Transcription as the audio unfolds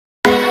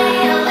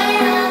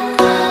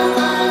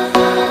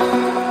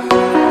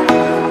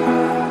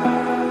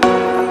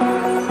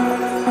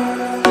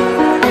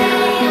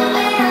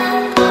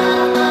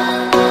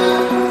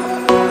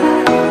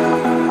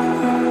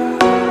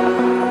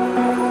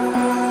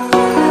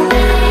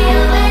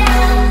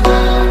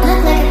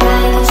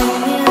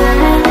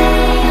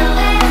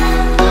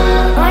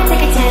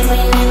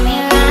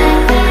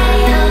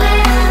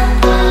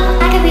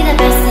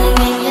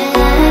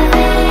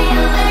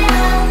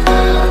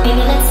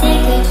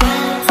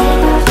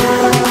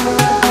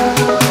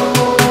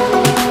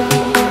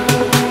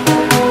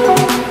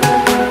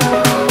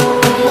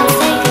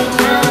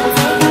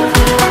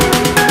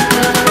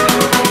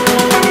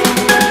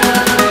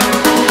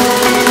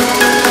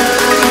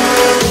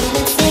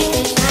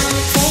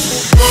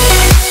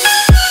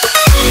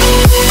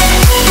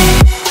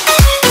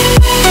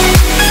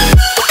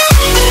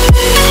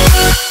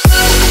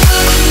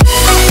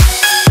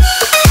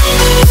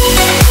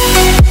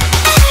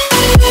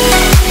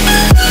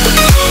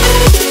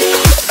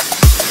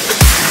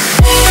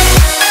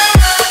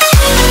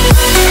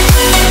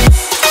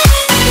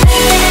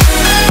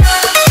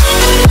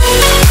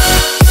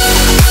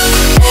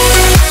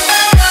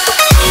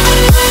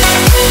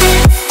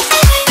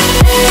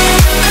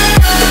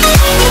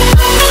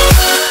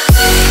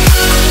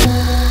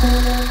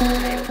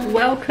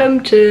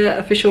welcome to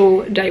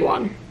official day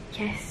 1.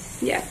 Yes.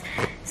 Yeah.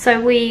 So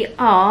we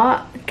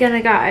are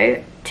gonna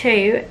go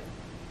to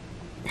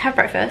have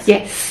breakfast.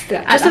 Yes.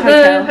 Just at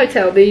the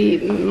hotel, the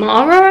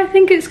Mara, I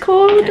think it's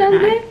called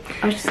down there.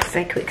 I was just gonna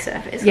say quick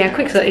service. Yeah,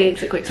 quick service.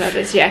 It's a quick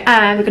service.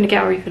 Yeah. We're gonna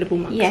get our refillable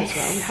mugs as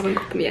well. We haven't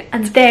got them yet.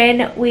 And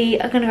then we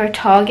are gonna go to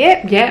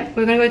Target. Yeah,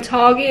 we're gonna go to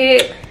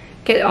Target,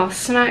 get our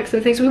snacks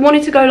and things. We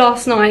wanted to go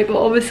last night, but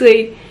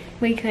obviously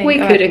we couldn't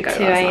go 2 last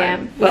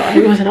AM. night. Well,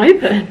 it wasn't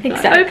open.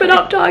 Exactly. Like, open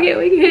up Target,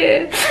 we're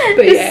here.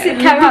 But Just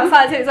came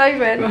outside till it's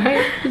open.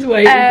 Right, just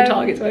waiting for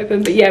Target to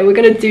open. But yeah, we're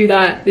gonna do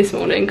that this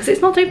morning because it's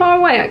not too far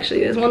away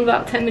actually. There's one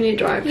about 10-minute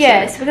drive.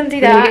 Yeah, so we're gonna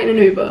do that. We're gonna get in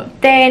an Uber.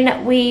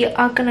 Then we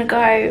are gonna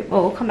go.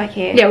 Well, we'll come back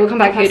here. Yeah, we'll come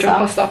back here,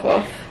 drop our stuff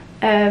off.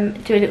 Do a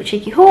little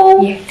cheeky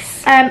haul.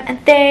 Yes. And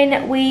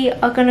then we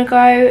are gonna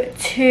go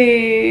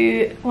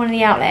to one of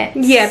the outlets.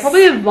 Yeah,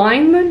 probably a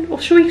Vineland. Or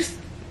should we?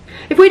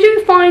 If we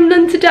do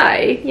Vineland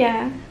today.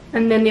 Yeah.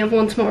 And then the other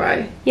one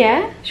tomorrow.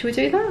 Yeah. Should we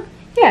do that?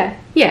 Yeah.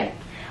 Yeah.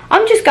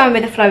 I'm just going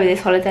with the flow of this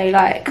holiday,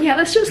 like. Yeah,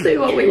 let's just do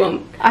what we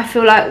want. I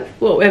feel like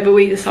whatever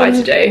we decide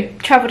to do.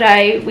 Travel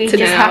day, we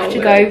just have to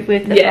go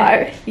with the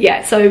flow.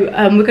 Yeah, so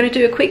we're going to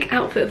do a quick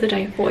outfit of the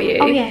day for you.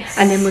 Oh, yes.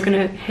 And then we're going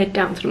to head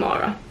down to the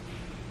Mara.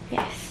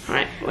 Yes.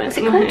 Alright, what's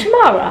it called?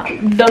 Tamara?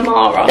 The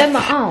Mara.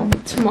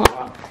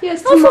 Tamara.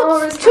 Yes,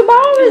 Tamara's a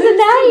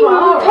name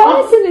of a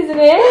person, isn't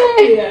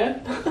it? Yeah.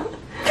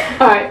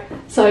 Alright,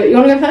 so you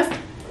want to go first?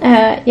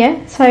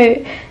 Yeah,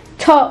 so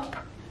top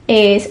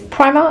is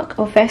Primark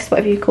or vest,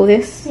 whatever you call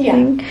this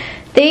thing.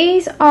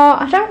 These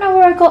are, I don't know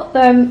where I got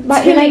them,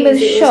 like the name of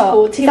the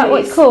shop. Is that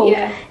what it's called?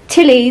 Yeah.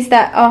 Tilly's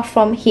that are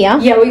from here.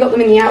 Yeah, we got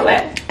them in the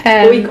outlet.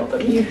 We got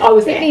them. I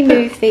was there. Let me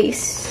move these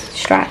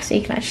straps so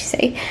you can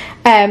actually see.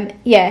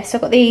 Yeah, so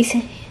I've got these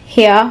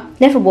here.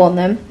 Never worn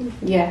them.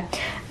 Yeah.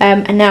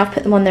 And now I've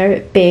put them on, they're a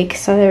bit big,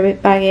 so they're a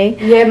bit baggy.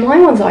 Yeah, my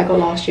ones that I got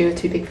last year are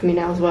too big for me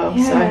now as well.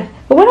 Yeah. So.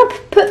 But when I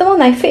put them on,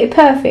 they fitted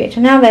perfect,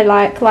 and now they're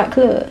like look.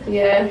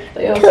 Yeah,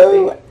 they are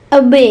so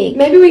big.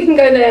 Maybe we can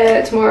go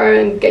there tomorrow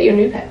and get you a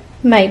new pair.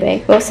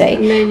 Maybe, we'll see.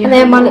 And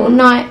then my little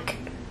Nike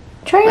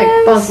trainers.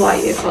 Like Buzz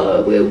Lightyear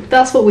colour wheel.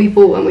 That's what we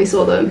bought when we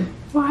saw them.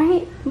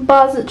 Right,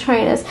 Buzz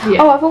trainers.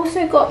 Yeah. Oh, I've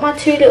also got my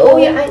 2 little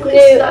new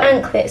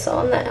anklets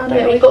on that I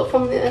don't we got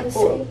from the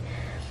airport.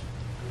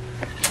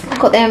 I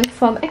got them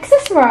from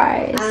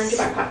Accessorize. And your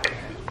backpack.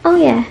 Oh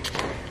yeah.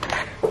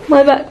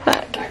 My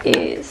backpack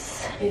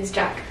is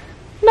Jack.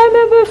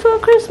 November for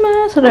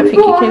Christmas. I don't think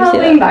you can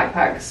see that.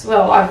 Backpacks.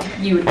 Well,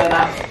 you would wear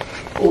that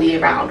all year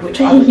round, which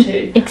I would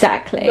too.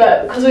 Exactly.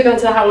 But because we're going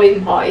to the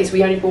Halloween parties,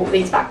 we only bought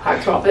these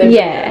backpacks rather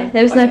than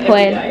there was no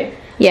point.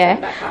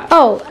 Yeah.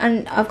 Oh,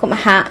 and I've got my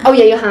hat. Oh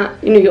yeah, your hat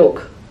in New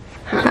York.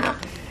 Hat.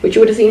 Which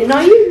you would have seen in In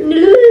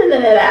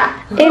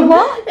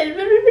what?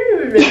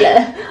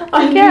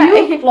 On New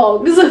York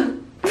vlogs.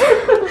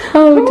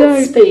 Oh,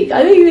 don't speak.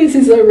 I think this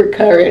is a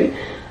recurring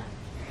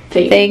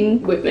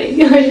thing with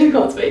me. I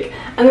can't speak.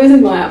 And this is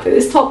my outfit.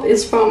 This top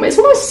is from, it's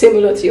almost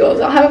similar to yours.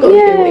 I haven't got the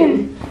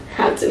built-in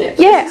hats in it.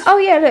 Yeah, oh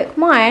yeah, look,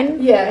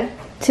 mine. Yeah.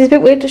 This is a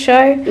bit weird to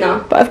show.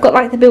 No. But I've got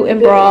like the built-in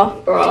bra.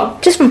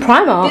 Just from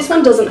Primark. This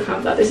one doesn't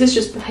have that. This is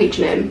just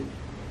H&M.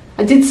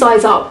 I did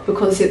size up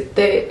because it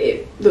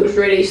looks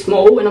really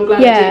small, and I'm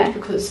glad I did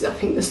because I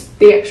think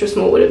the extra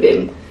small would have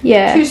been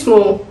too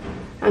small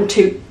and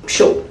too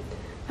short.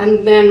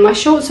 And then my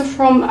shorts are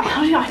from,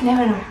 I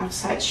never know how to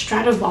say it,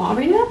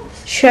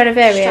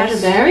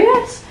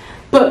 Stradivarius?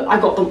 But I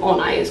got them on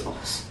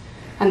ASOS.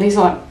 And these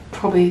are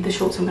probably the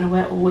shorts I'm going to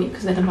wear all week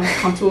because they're the most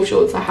comfortable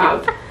shorts I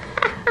have.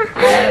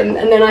 And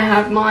then I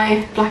have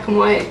my black and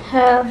white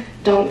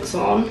dunks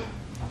on.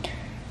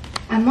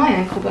 And my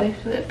ankle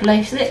bracelet,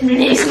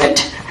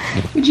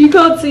 which you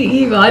can't see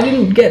either. I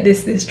didn't get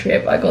this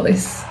trip. I got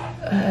this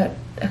a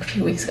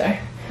few weeks ago.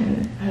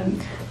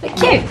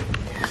 Cute.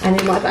 And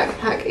then my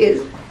backpack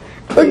is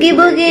Oogie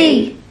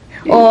Boogie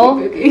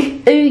or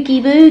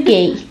Oogie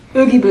Boogie.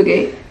 Oogie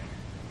Boogie.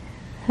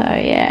 Oh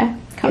yeah,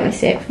 can't really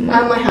see it from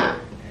And my hat.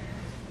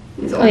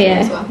 Oh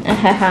yeah, well. And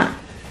her hat.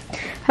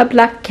 Her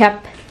black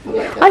cap.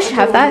 I should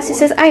have that. It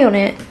says A on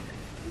it.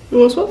 You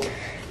want to swap?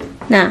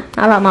 Nah,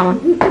 I like my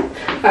one.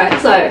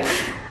 Alright, so, and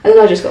then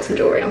I just got some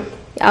jewellery on.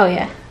 Oh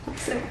yeah.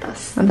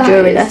 I'm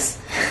jewellery-less.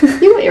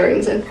 You got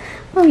earrings in.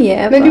 Oh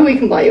yeah. Maybe we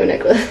can buy you a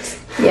necklace.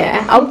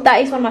 Yeah. Oh, that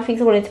is one of my things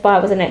I wanted to buy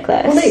was a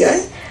necklace. Oh, there you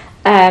go.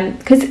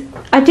 Because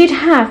I did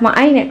have my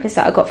A necklace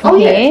that I got from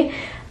here.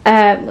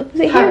 What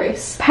was it?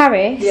 Paris. Here?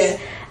 Paris.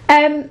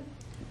 Yeah.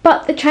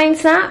 But the chain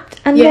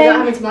snapped, and then that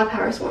happened to my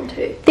Paris one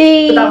too.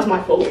 But that was my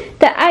fault.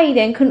 The A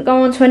then couldn't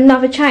go onto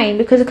another chain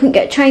because I couldn't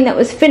get a chain that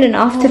was thin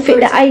enough to fit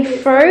the A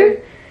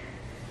through.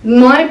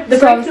 The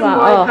break of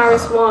my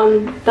Paris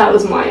one, that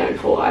was my own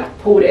fault. I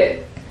pulled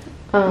it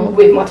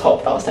with my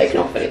top that was taken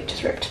off and it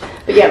just ripped.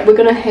 But yeah, we're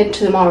gonna head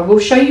to the Mara. We'll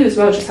show you as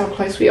well just how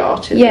close we are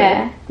to the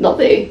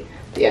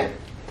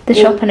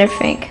shop and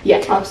everything.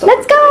 Yeah,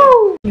 let's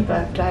go. Your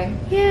birthday.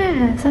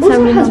 Yeah, that's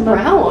also has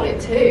brow on it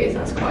too. So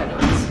that's quite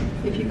nice.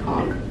 If you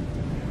can't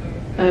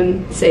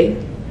see.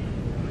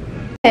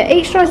 Yeah,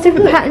 each tries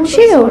different pattern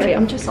shield. Sorry,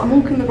 I'm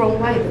walking the wrong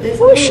way. But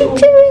what's she doing?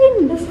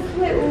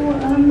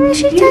 Where's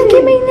she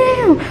taking me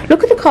now?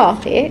 Look at the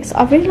carpets.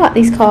 I really like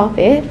these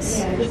carpets.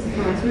 Yeah, this is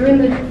nice. We're in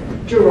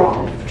the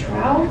giraffe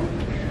trail.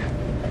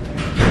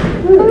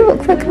 Oh,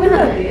 look at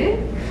that.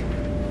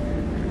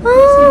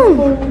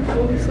 Oh,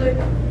 Obviously.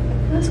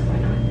 That's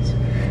quite nice.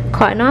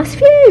 quite a nice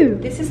view.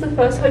 This is the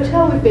first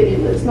hotel we've been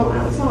in that's not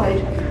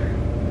outside.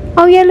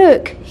 Oh yeah,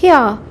 look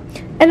here.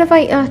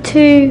 Elevator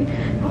to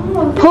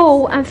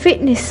pool and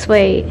fitness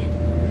suite.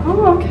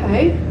 Oh,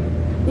 okay.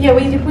 Yeah,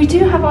 we do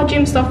have our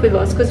gym stuff with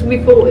us because we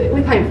bought it.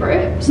 We paid for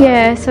it. So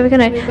Yeah, so we're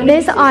gonna.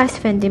 There's the ice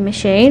vending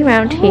machine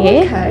around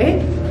here.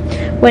 Okay.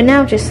 We're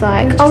now just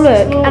like, oh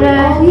look, and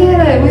oh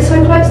yeah, we're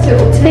so close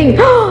to it. thing.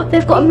 Oh,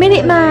 they've got a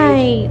Minute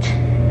Maid.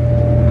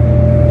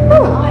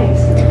 Oh, nice.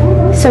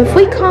 Oh, So if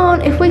we come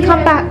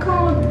back,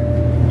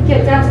 can't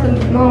get down to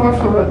the Mara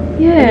for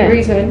any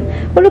reason.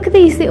 Well, look at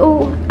these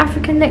little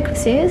African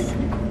necklaces.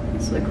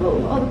 That's so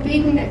cool. Oh, the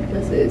bead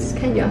necklaces,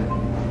 Kenya.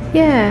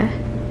 Yeah.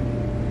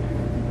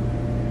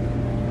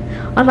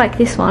 I like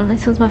this one.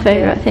 This one's my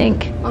favourite, I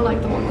think. I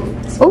like the one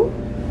on this. Oh,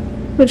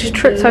 it just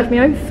trips over me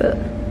over foot.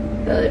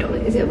 Bird on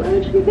it. Is it a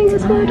bird? Do you think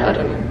it's a bird? I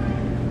don't know.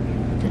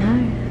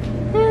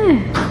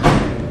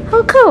 Yeah.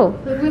 Oh, cool.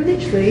 But we're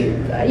literally,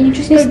 you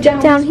just go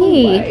down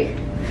here.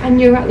 And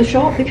you're at the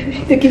shop,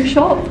 the gift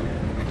shop.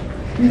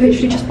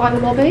 Literally just by the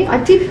lobby.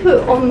 I did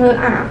put on the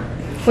app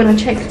when I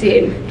checked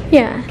in.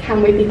 Yeah.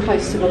 Can we be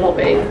close to the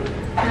lobby?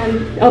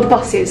 Oh, the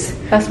buses.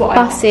 That's what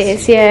I asked.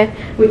 Buses, yeah.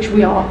 Which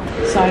we are.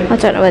 So I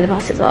don't know where the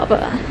buses are,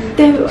 but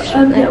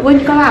when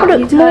you go out, look,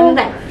 you turn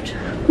left.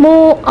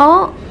 more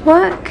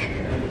artwork.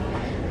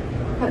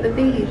 Like the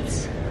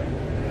beads.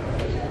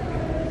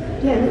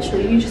 Yeah,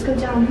 literally, you just go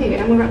down here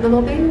and we're at the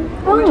lobby.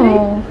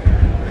 Oh,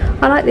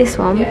 I like this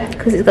one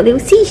because it's got little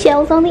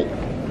seashells on it.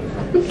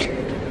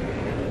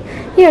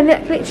 Yeah,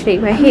 look, literally,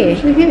 we're here.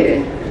 Literally here.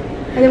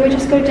 And then we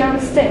just go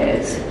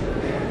downstairs.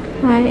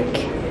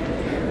 Like,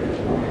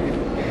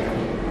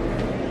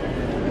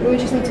 we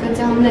just need to go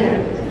down there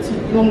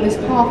along this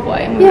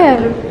pathway. And we're yeah.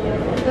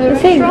 at the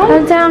thing, restaurant.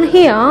 and down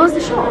here Is the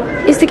shop?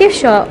 is the gift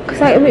shop. Cause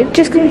like we're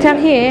just coming down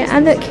here,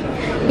 and look,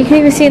 you can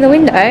even see in the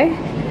window.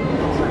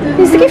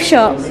 There's the gift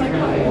shop.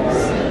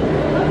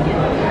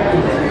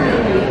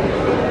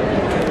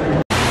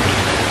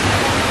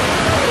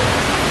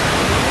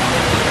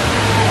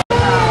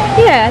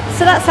 Yeah,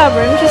 so that's our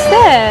room just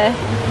there.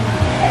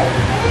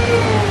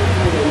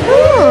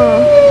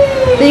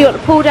 Oh. Then you got the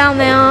pool down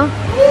there.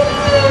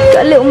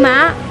 Got a little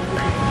map.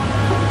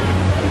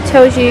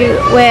 Tells you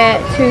where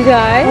to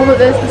go. Oh, but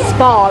there's the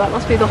spa. That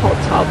must be the hot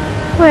tub.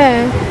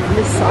 Where? On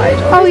this side.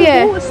 Oh, there's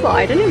yeah. a water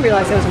slide. I didn't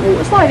realise there was a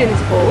water slide in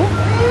this pool.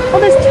 Oh,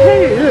 there's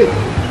two. Look.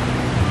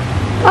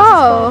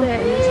 Oh. There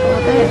and there's spa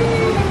there.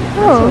 That's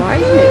Oh.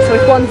 alright, isn't it? So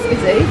if one's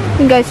busy, You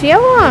can go to the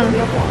other one.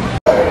 the other one.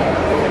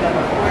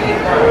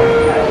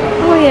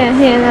 Oh yeah,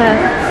 here, there.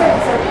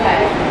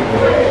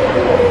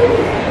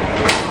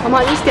 I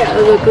might just get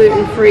the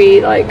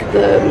gluten-free, like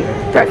the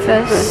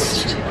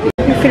Breakfast.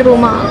 Refillable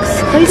mugs.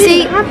 They See,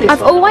 didn't have this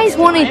I've one always last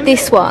wanted time.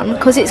 this one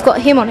because it's got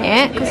him on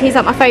it because he's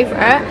like my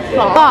favourite.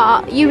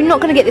 But you're not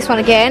going to get this one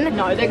again.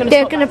 No, they're going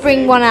They're going to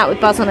bring one out with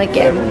Buzz on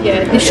again.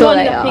 Yeah, I'm sure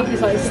they I are. think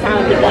is like a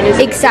standard one,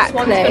 isn't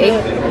Exactly. it? This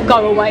one's gonna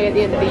go away at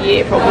the end of the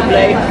year, probably.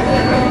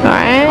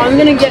 Right. I'm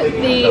gonna get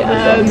the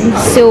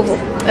Silver.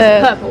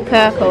 Purple.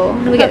 Purple.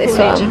 Let me get this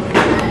Purple one.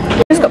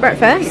 Just got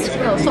breakfast.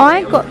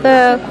 I got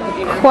the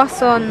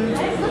croissant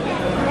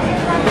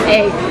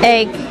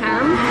egg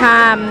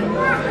ham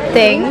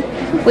thing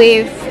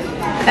with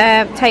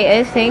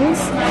potato things.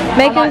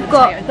 Megan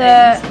got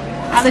the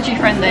allergy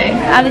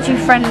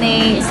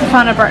friendly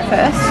Safana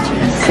breakfast.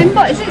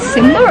 Simba. Is it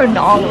Simba or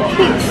Nala?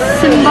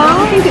 Simba? I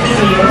think it's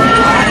Simba.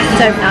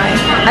 Don't know.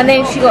 And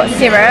then she got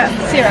syrup.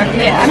 Syrup,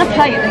 yeah, and a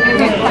plate. They give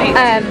you a plate.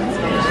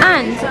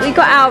 And we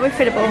got our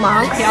refillable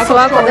mugs. Yeah, so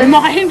I got the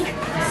mine.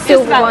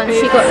 silver one,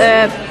 she got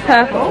the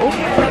purple.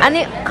 And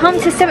it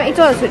comes to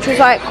 $70, which was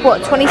like,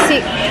 what,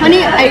 26? £28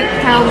 each.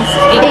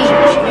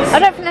 I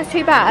don't think that's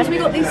too bad. We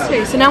got these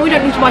two, so now we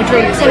don't need to buy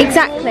drinks.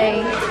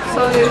 Exactly.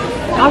 So,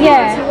 I think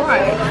that's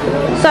alright.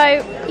 So,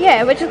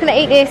 yeah, we're just going to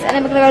eat this and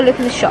then we're going to go look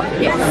in the shop.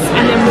 Yes,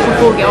 and then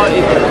we'll get our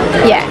Uber.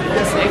 Yeah.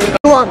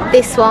 I want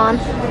this one.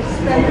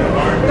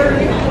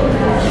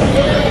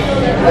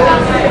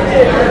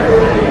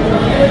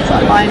 It's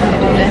like lionhead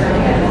in there.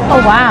 Oh,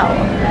 wow.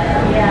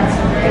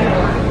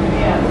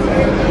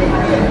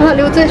 Oh, that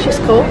little dish is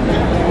cool.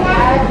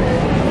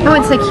 I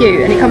went to say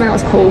cute and it came out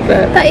as cool,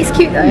 but That is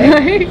cute though.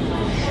 Egg.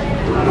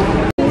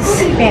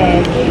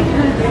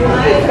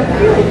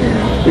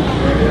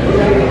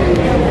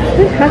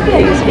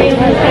 Do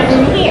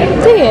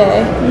you?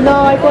 no,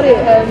 I got it.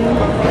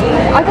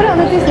 I got it on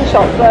a Disney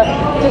shop, but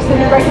just in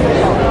the regular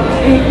shop.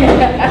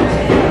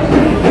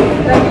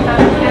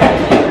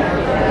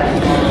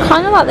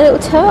 Kind of like the little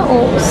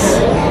turtles.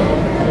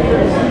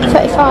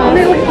 35.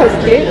 Little Hippo's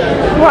cute.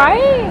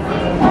 Right?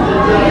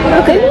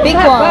 Look at big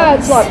ones.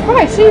 Birds like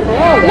pricey,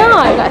 but No,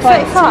 like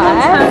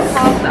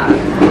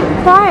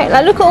 35. Right,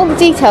 like look at all the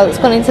detail that's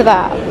gone into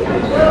that.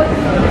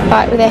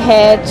 Like with their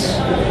head.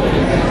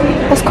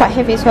 That's quite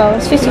heavy as well.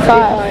 It's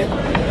 55.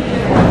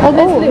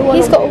 Oh,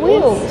 he's got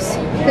wheels.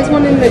 There's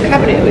one in the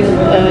cabinet with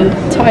a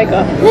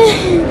tiger.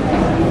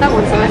 That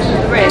one's nice.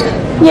 Red.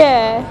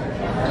 Yeah.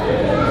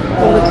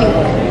 Or the pink.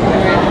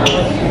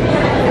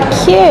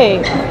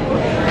 Cute.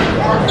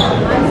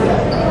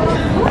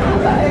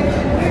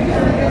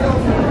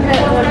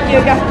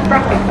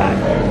 Geographic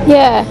bag.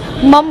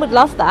 Yeah. Mum would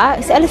love that.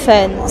 It's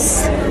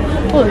elephants.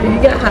 Oh,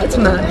 you get a hat to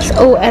match. It's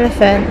all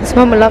elephants.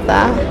 Mum would love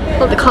that.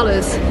 Not the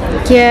colours.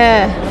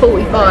 Yeah.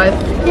 45.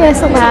 Yeah,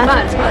 it's not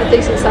bad. It's quite a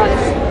decent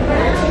size.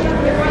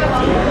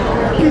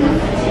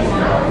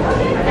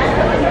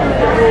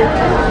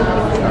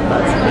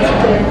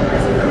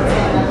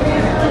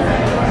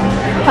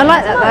 I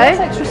like that though. That's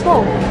extra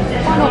small.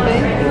 Why not be?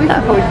 We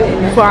could probably fit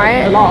in there.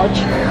 Right. A large.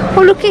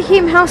 Oh, look at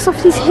him. How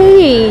soft is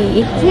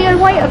he? Is he a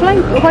weighted one?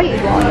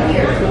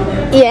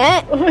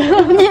 Yeah.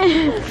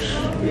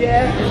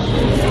 Yeah.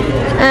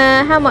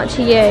 How much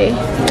are you?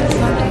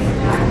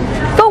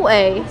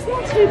 40. It's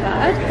not too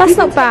bad. That's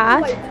not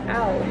bad.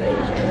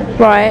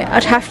 Right,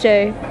 I'd have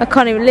to. I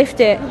can't even lift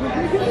it.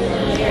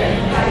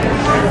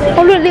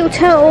 Oh, look, little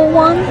turtle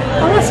one.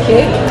 Oh, that's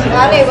cute.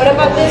 Ali, what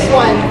about this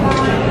one?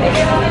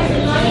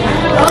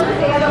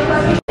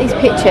 These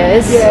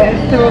pictures. Yeah,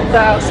 they're all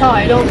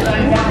outside, aren't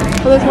they?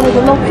 Oh, there's one with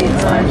the lobby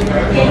inside.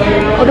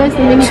 Oh, there's the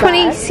mini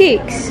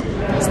 26.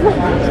 It's not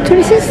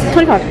 26?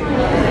 25.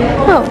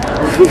 Oh,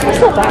 That's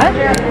not bad.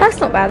 that's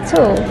not bad at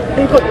all.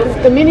 We've got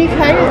the mini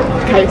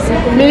case,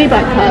 mini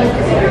backpack,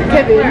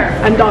 Kevin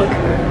and Doug.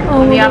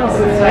 Oh, The apps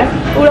over there.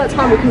 All that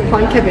time we couldn't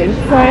find Kevin.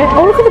 right.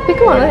 Oh, look at the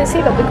big one. I didn't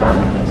see that big one.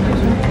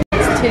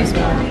 It's too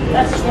small.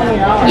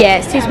 Yeah,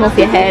 it's too small for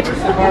your head.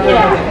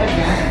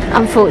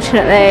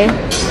 Unfortunately.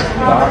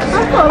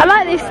 I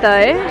like this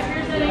though.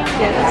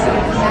 Yeah, that's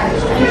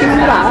nice. You give me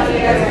that?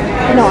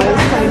 No,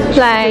 it's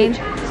plain.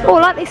 Plain. Oh, I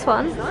like this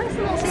one.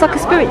 It's like a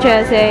spirit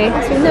jersey.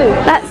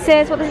 That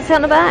says, what does it say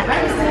on the back?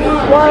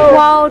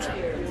 Wild.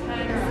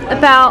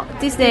 About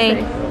Disney.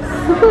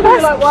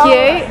 That's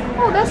cute.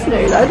 Oh, that's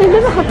new though. They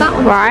never had that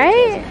one.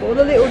 Right? Or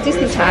the little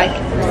Disney tag.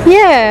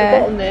 Yeah.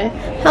 Bottom there.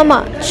 How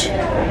much? I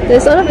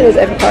don't think there's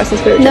every price in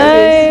spirit jerseys.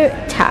 No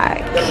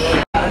tag.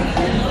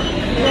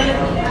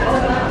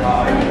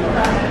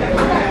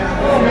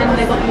 And then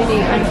they got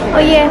mini and Oh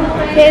yeah,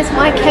 here's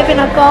my Kevin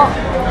I've got.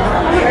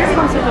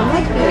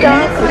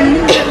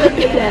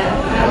 a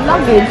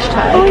luggage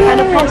tag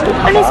and a plastic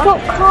cover. And it's got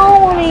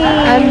Coley.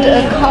 And a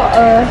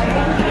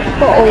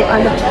bottle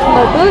and a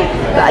notebook.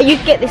 You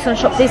get this on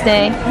Shop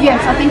Disney.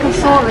 Yes, I think I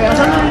saw it. I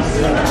don't know.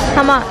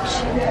 How much?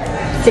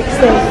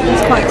 60.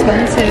 It's quite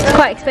expensive. It's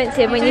quite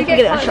expensive when you can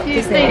get it on Shop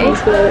Disney.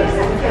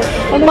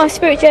 Disney. My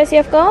spirit jersey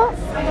I've got.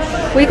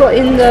 We got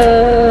in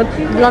the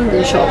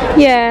London shop.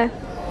 Yeah.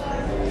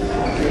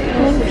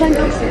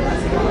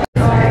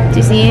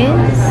 Disney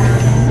is.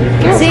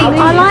 See,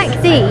 I like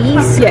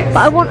these, Yes.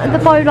 but I want the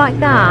bow like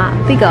that,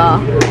 bigger.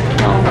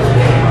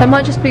 They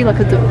might just be like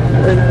a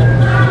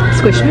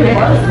squish. These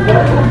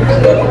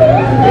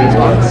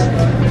ones.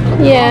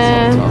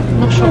 Yeah,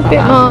 Not sure a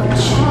bit much.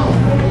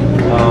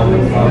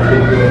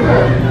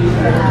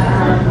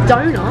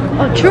 Donut?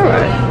 Oh,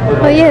 churro.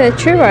 Oh yeah, they're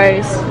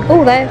churros.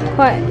 Oh, they're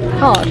quite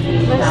hard.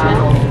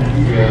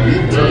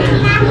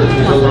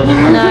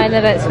 No,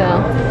 they don't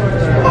smell.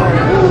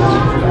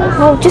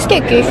 Oh, just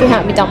get Goofy hat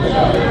and be done with it.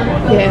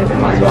 Yeah,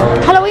 might as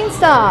well. Halloween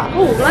star.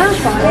 Oh, lounge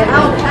fire.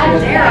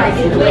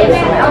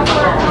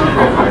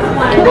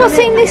 I've not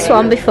seen this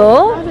one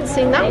before. I haven't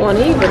seen that one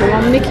either, the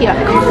one Mickey had.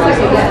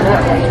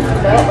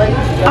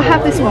 I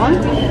have this one.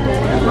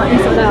 Like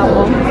inside out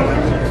one.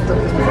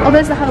 Oh,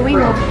 there's the Halloween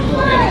one.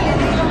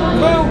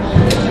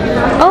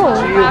 Oh,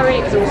 Very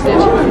exhausted.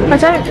 I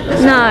don't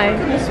know.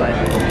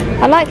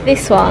 I like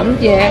this one.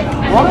 Yeah.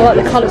 I like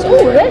the colours.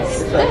 Oh, they're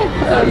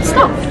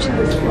stuffed.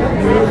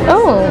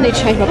 Oh, I need to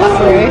change my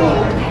battery.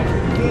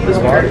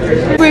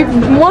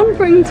 One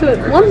thing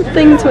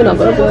to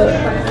another, but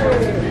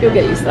you'll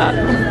get used to that.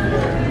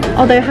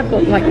 Oh, they have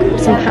got like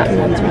some pattern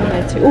ones around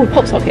there too. Oh,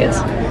 pop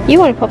sockets. you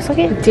want a pop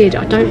socket? I did.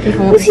 I don't think I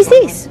want. What is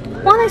this?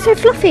 Why are they so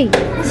fluffy?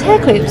 It's hair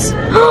clips.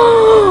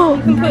 Oh,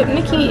 You can put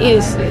Mickey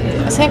is a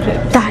hair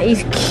clip. that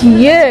is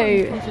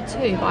cute. For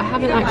two, but I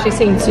haven't actually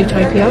seen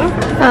Zootopia.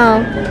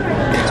 Oh,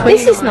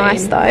 this is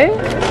nice though.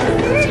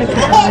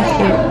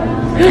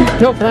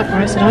 Not for that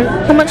price, I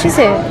don't. How much is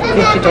it?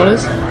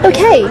 $50.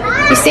 Okay,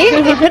 you see it?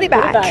 You can put it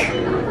back.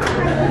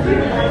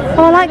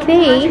 Oh, I like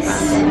these.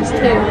 It's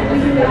two.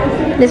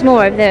 There's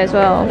more over there as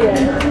well.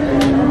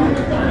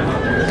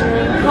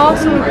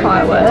 Castle with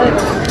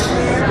fireworks.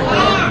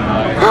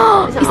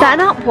 Is that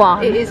an up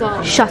one? It is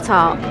up. Shut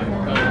up.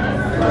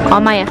 I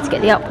may have to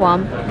get the up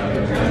one.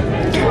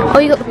 Oh,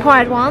 you got the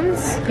Pride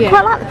ones? Yeah. I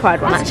quite like the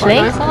Pride one actually.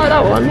 Quite nice. I like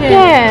that one, yeah.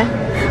 Yeah.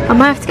 I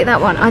might have to get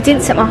that one. I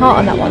didn't set my heart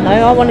on that one though.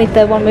 I wanted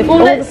the one with all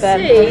let's of them.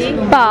 see.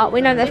 But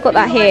we know they've got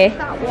that here.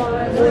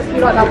 You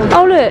like that one?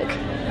 Oh look.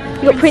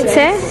 You got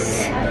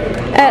Princess,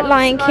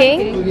 Lion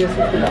King,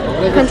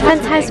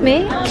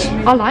 Fantasmic.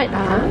 I like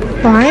that.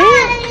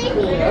 Right?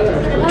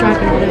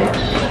 Dragon on it.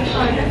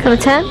 Can I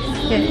 10?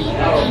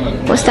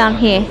 Yeah. What's down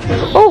here?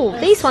 Oh,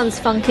 these one's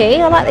funky.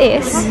 I like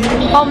this.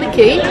 Oh,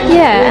 Mickey.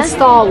 Yeah. And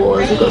Star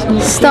Wars. We've got some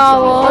Star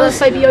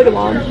Wars. Oh, the Baby Yoda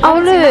one. Oh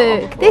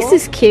look, this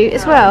is cute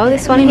as well.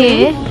 This one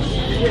here.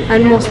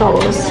 And more Star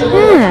Wars.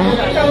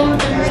 Yeah.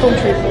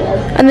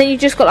 Stormtrooper. And then you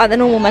just got like the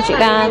normal magic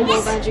bands.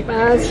 Magic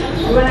bands.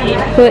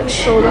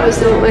 Which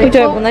we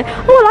don't want that.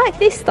 Oh, I like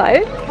this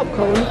though.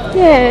 Popcorn.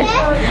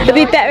 Yeah. It'd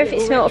be better if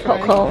it smelled of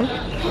popcorn.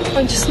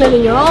 I'm just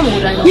smelling your arm all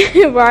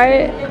day.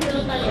 Right.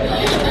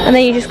 And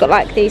then you just got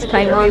like these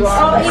plain ones.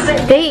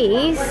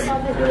 These,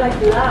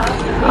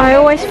 I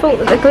always thought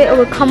that the glitter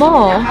would come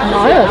off. No,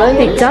 I don't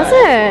think it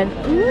doesn't.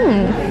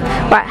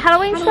 Right,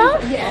 Halloween stuff?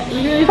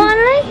 Yeah.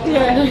 Finally?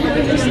 Yeah.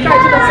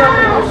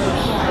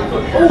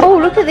 Oh,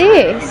 look at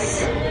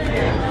this.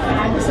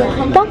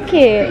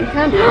 Bucket.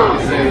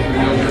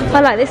 I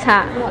like this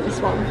hat. I like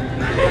this one.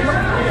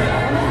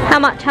 How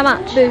much? How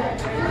much?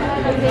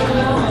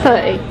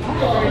 30.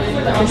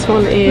 This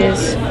one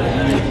is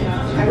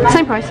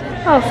same price.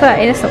 Oh,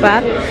 30, that's not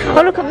bad.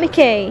 Oh, look at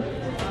Mickey.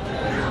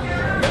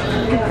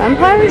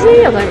 Vampire, is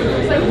he? I don't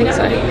think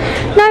so.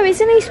 No,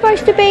 isn't he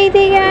supposed to be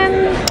the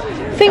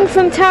thing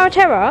from Tower of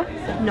Terror?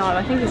 No,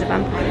 I think he's a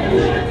vampire.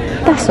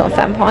 That's not a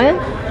vampire. I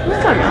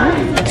don't know.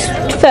 It's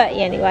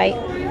 30 anyway.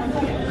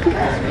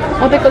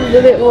 Oh, they've got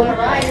the little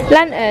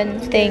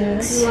Lantern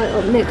things.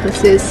 like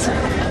necklaces.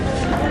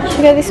 Should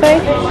we go this way?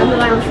 And the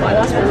lounge light,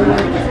 that's what we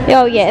want.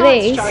 Oh yeah,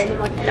 these.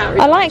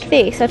 I like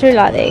this. I do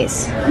like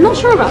these. I'm not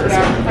sure about this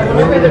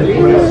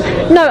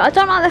one. No, I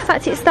don't like the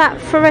fact it's that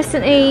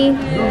fluorescent-y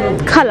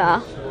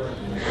colour.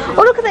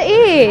 Oh, look at the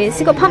ears.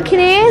 You've got pumpkin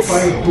ears.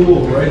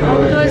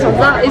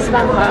 That is a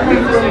vampire.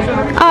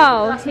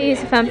 Oh, he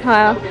is a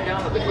vampire.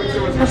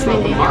 That's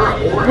Mindy.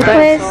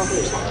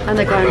 Where's... And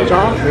they go in the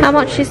jar. How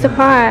much is the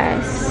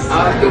price?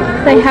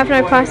 They have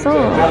no price on.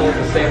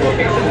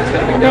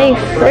 Are they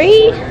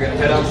free?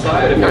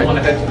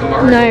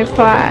 No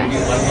price.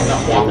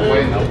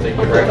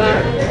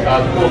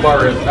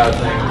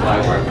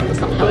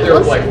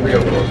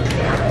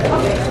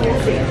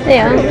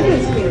 Yeah.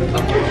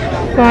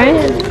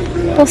 Right.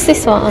 What's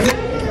this one?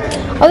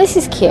 Oh, this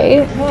is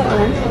cute.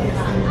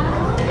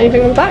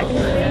 Anything on the back?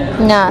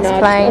 Nah, it's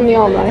plain. On the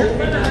arm though.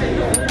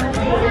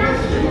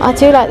 I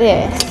do like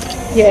this.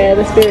 Yeah,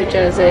 the spirit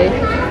jersey.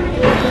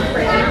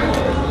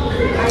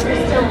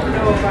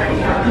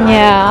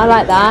 Yeah, I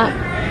like that.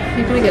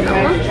 You gonna get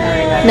that one?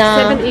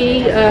 No.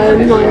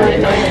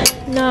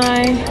 79.99. No.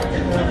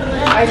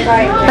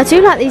 I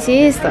do like these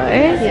ears though.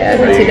 Yeah,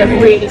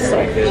 they're really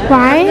soft.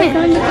 Right?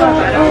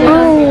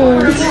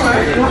 Oh.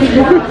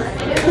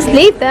 Just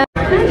leave them.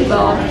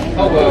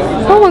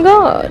 Oh my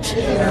god.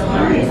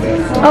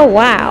 Oh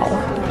wow.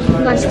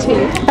 Nice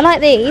too. I like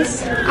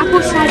these.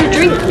 Apple cider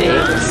drink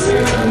mix.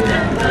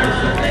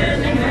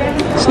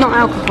 It's not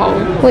alcohol.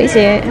 What is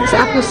it? It's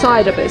apple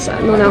cider, but it's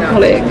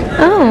non-alcoholic.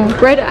 Oh.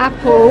 Red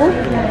apple,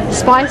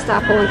 spiced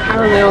apple, and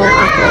caramel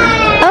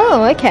apple.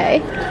 Oh,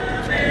 okay.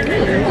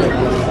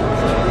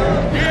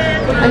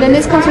 And then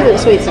this comes with a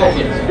little sweet sauce.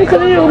 Look at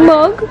the little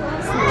mug. Look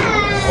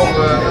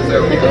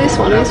at this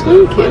one, it's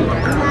winking.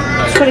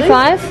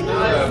 25?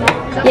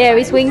 Yeah,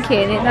 he's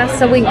winking. That's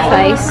a wink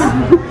face.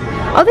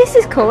 Oh, this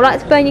is cool. Like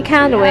to burn your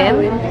candle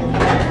in.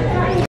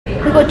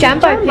 We've got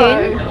Jambo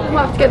pin. We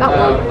might have to get that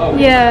one.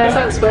 Yeah.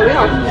 That's where we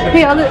are.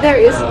 Here, look, there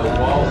it is.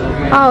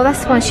 Oh,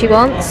 that's the one she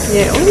wants.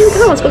 Yeah. Oh, look at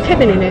that one. It's got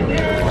Kevin in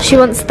it. She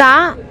wants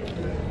that.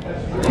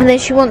 And then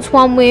she wants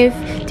one with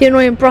the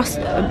annoying Brussels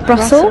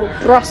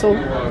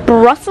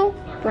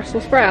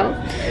sprout.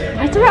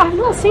 I don't know, I've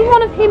not seen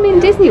one of him in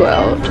Disney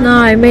World.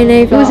 No, me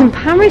neither. It was in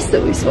Paris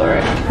that we saw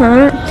it.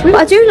 Right. But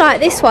I do like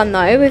this one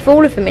though, with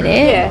all of them in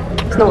it. Yeah,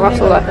 it's not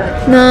Russell though.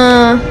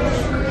 No.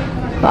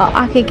 But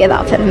I could get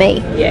that for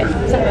me. Yeah.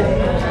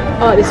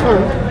 I like this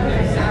one.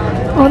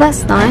 Oh,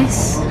 that's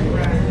nice.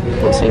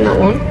 Not seen that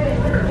one.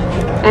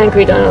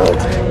 Angry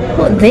Donald.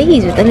 What are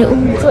these with the little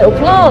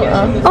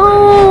plant?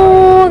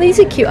 Oh, these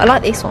are cute. I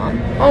like this one.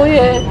 Oh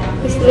yeah,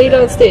 it's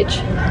Lilo and Stitch.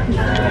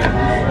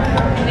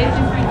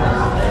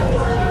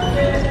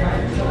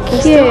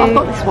 Cute. I've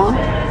got this one.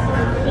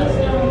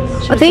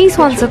 Oh, these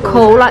ones are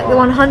cool, like the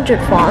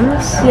 100th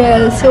ones. Yeah,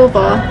 the silver.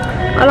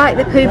 I like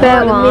the Pooh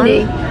Bear one.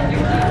 Minnie.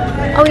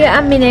 Oh yeah,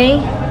 and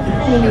Minnie.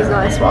 Minnie's a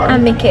nice one.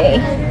 And Mickey.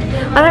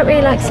 I don't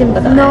really like Simba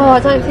though. No, I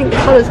don't think the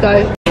colours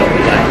go.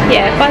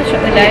 Yeah, buy the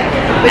shop window.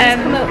 We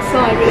just come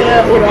outside, we're going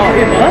to order our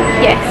Uber.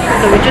 Yes.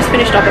 So we just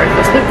finished our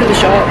breakfast, looked at the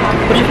shop.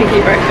 What do you think of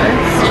your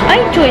breakfast?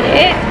 I enjoyed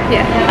it.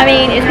 Yeah. I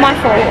mean, it's my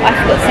fault. I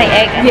forgot to say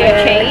egg and no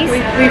cheese.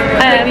 We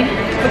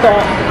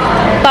forgot.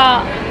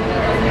 But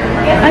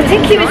I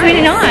think it was really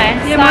nice.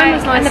 Yeah, mine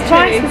was nice and the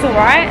price was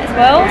alright as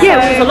well.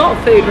 Yeah, so it was a lot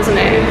of food, wasn't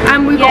it?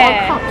 And we got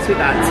our cups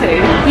with that too.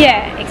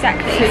 Yeah,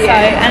 exactly. So,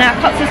 and our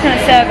cups was going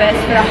to serve us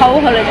for the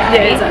whole holiday.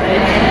 Yeah, exactly.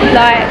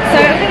 Like,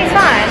 so I think it's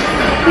fine.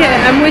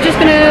 Yeah, and we're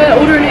just going to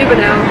order an Uber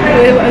now.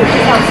 We're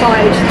just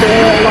outside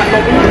the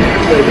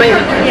lobby.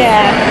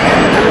 Yeah.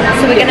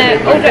 So we're going to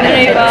order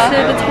an Uber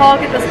to the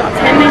Target that's about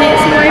 10 minutes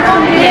away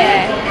from here.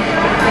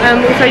 Yeah.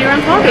 And we'll show you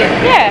around Target.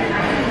 Yeah.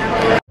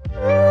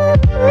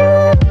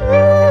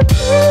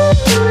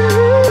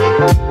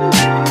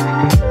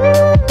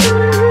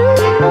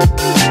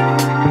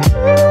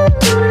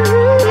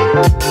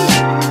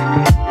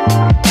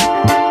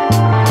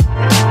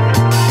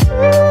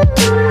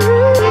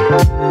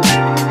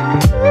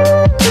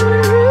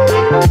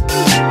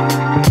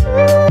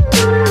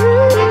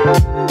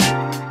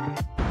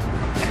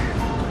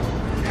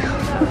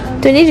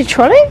 Do we need a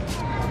trolley?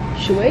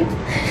 Should we?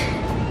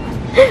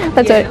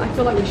 I don't. I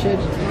feel like we should,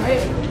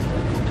 right?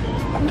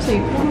 Obviously,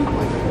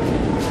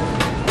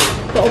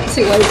 the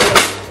opposite way.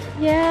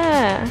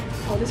 Yeah.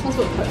 Oh, this one's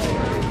got photo.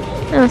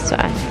 Oh, that's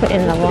right. Put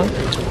in another one.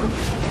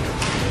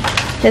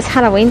 There's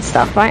Halloween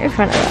stuff right in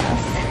front of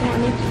us.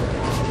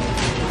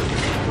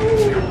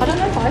 I don't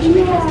know if I should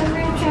be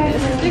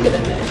this is bigger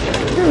than this.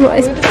 What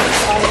is I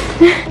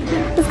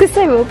was going to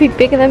say, it will be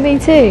bigger than me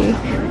too.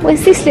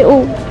 Where's this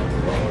little...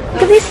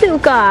 Look at this little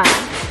guy.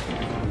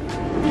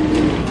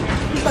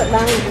 It's like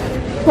lying.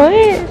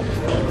 Right?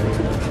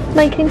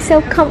 Making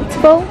himself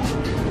comfortable.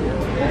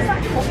 What's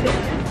that coffee?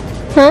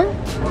 Huh?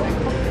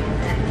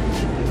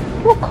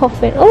 What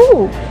coffin?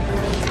 Oh!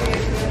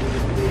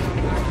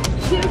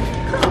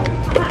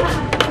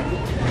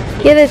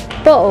 Yeah, there's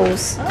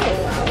bottles.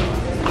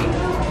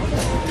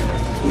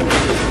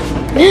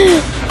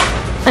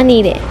 Oh, I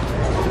need it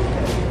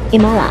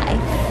in my life.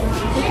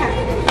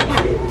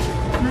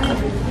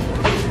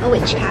 A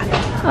witch hat.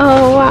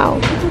 Oh wow.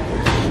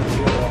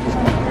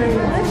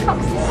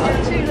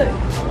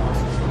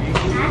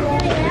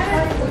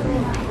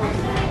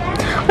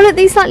 Oh look,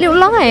 these like little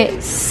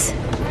lights.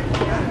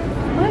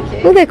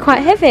 Oh, they're quite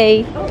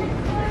heavy.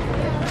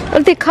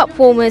 Oh, they're cup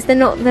warmers. They're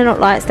not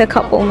lights. They're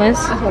cup warmers.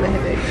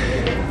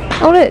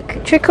 Oh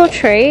look, trick or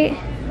treat.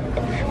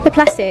 The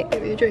plastic.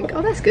 Give me a drink.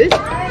 Oh, that's good.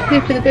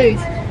 Here for the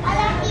booze.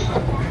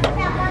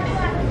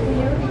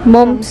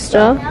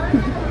 Monster.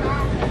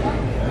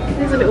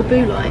 There's a little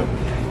boo light.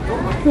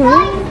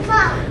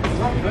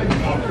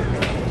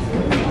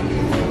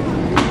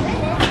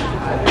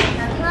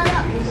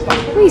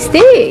 What is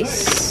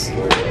this?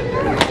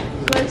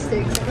 Glow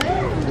sticks.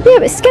 Yeah,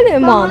 but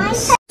skeleton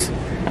ones.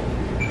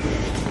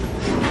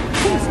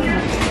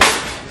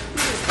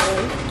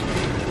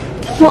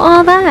 What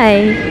are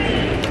they?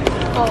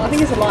 Oh, I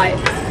think it's a light.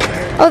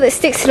 Oh, that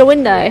sticks to the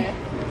window.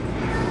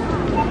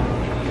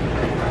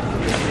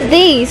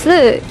 These,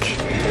 look.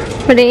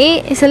 Ready?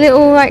 It's a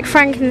little like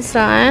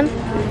Frankenstein.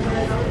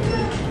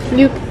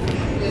 Look.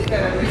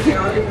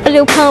 A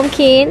little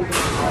pumpkin.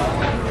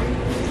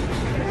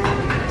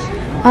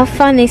 I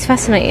find these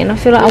fascinating. I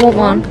feel like I want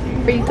one.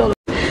 $3.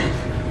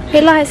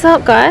 It lights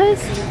up,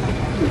 guys.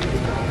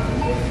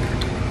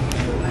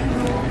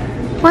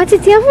 Why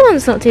did the other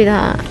ones not do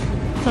that?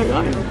 I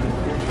don't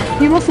know.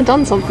 You must have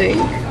done something.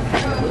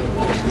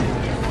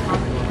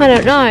 I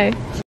don't know.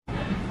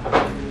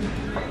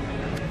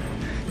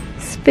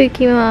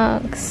 Spooky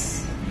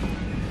mugs.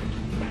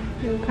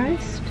 Little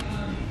ghost.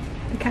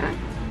 A cat.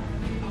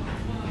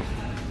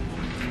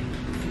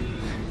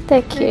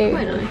 They're Quite cute.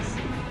 nice.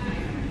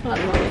 I like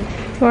the lighting. I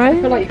feel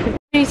Right? like you can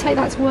really take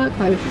that to work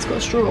though if it's got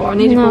a straw. I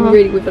needed one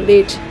really with a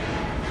lid.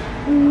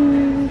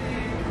 Oh,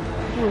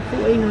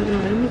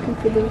 $14.99. I'm looking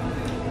for them.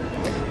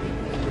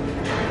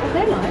 Oh,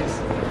 they're nice.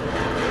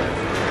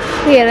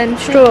 Yeah, then They're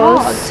straws.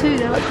 hard too.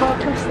 They're like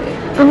hard plastic.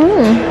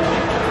 Oh.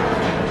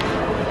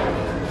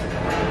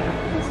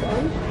 This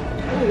one.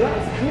 Oh,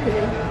 that's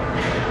heavy.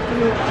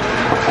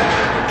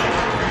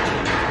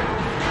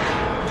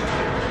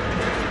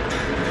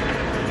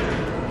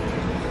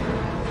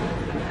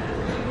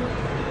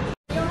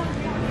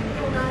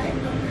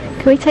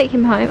 Can we take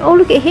him home? Oh,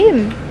 look at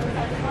him.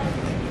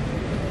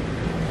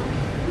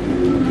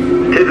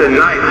 "'Tis a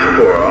night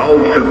for all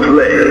to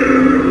play,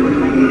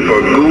 for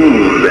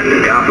ghouls and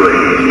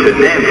goblins to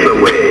dance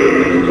away.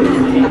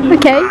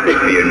 Okay. I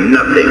fear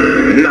nothing,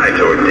 night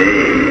or day,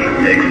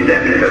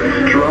 except a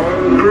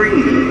strong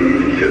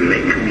breeze to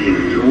make me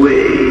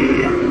sway."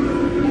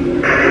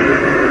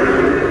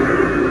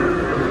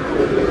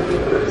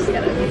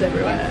 Skeletons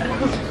everywhere.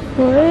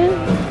 What?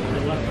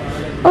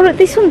 Oh, look,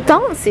 this one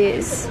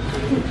dances.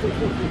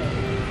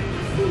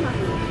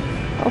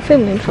 I'll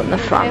film him from the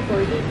front.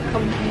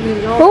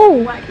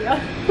 Oh!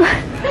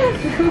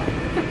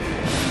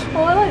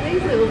 Oh, I like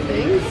these little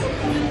things.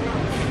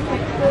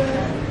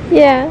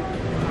 Yeah.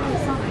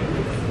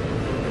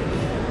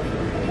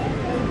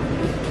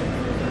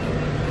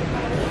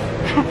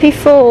 Happy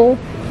fall.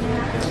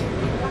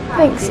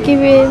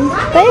 Thanksgiving.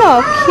 They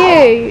are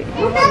cute.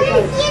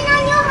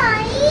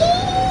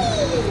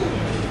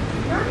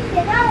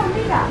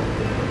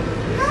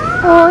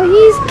 Oh,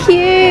 he's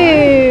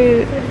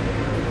cute.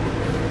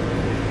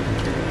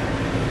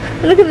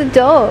 Look at the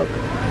dog.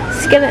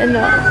 Skeleton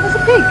dog. That's a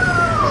pig.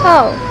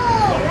 Oh.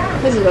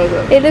 This is a logo.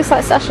 It looks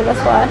like Sasha, that's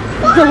why.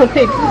 A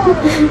pig.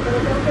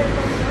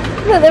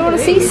 Look, they're on a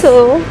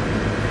seesaw.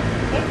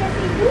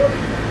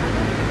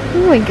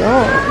 Oh my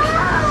god.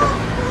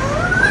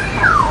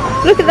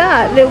 Look at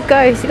that little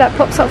ghost. He like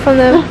pops up from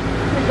the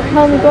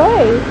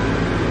grave.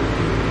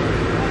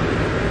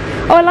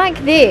 Oh, I like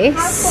this.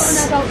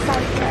 I've got an adult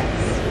Sally dress.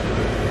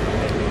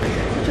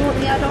 Do you want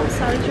the adult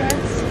Sally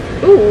dress?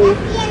 Ooh.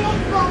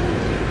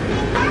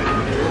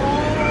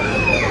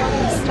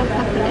 Stuff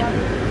happening.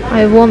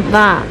 I want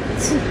that.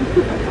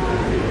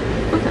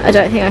 I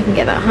don't think I can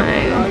get that home.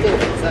 I don't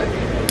think so.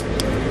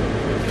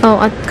 Oh,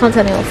 I can't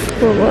turn it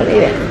off. We'll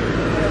leave it.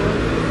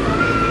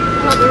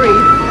 I like the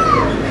wreath.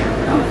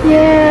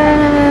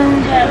 Yeah.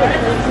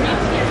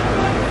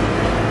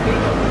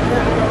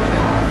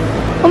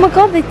 my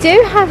god, they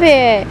do have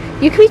it.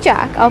 You can be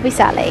Jack, I'll be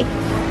Sally.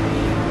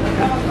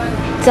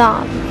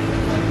 Done.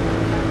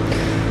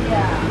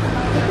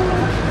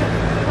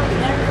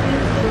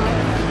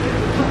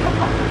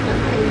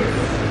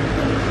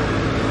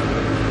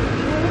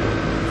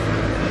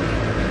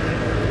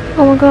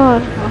 Oh my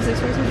god. I was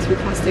expecting it to be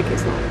plastic,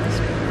 it's not.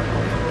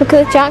 Look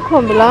at the Jack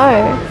one below.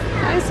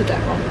 That is the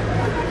Jack one.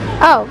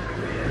 Oh,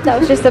 that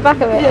was just the back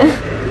of it.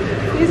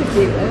 These are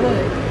cute though,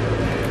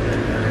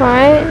 look.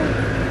 Right.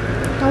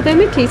 Oh, they're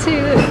Mickey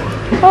too, look.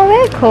 Oh,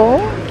 they're cool.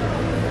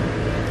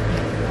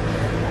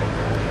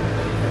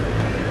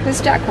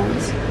 There's Jack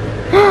ones.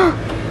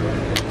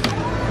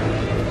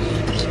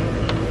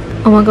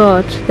 Oh my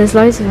god, there's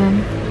loads of them.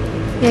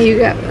 Yeah, you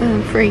get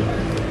free.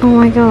 Oh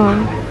my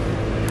god.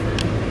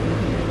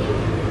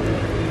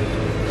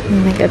 Oh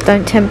my god,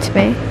 don't tempt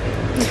me.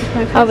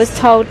 I was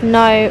told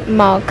no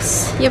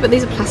mugs. Yeah, but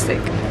these are plastic.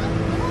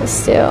 But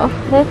still,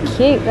 they're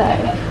cute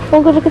though.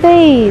 Oh god, look at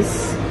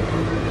these.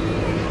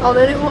 Oh,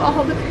 they're little,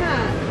 oh, the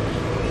cat.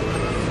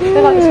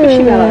 They're like the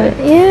squishy mellow.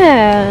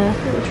 Yeah.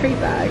 Little treat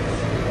bags.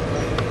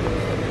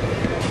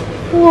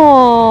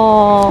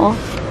 Aww.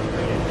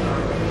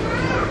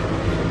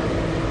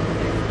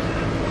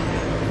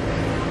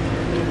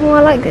 Oh,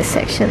 I like this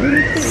section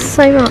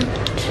so much.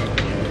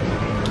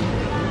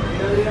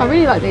 I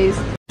really like these.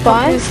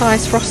 Buy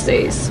Size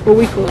Frosties. Well,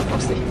 we call them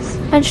Frosties.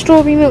 and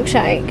strawberry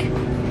milkshake.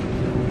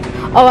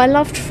 Oh, I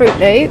loved Fruit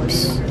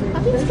Loops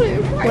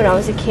when I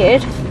was a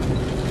kid.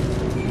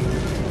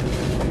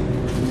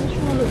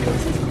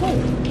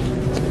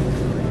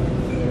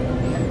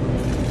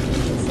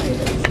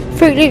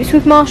 Fruit Loops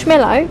with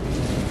marshmallow.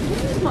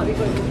 This might be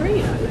gluten free,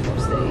 you know, the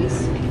Frosties.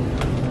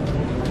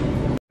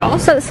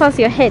 It's like the size of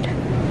your head.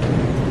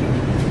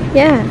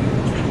 Yeah.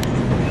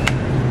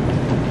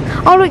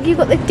 Oh look, you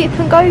got the dip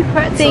and go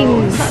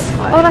things.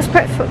 Oh, that's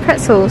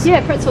pretzels.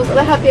 Yeah, pretzels.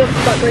 They have the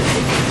like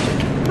pretzels.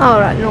 Oh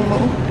right,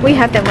 normal. We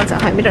have them ones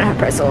at home. We don't have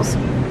pretzels.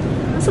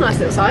 That's a nice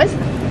little size.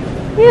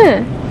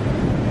 Yeah.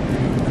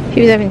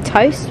 He was having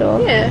toast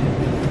or. Yeah.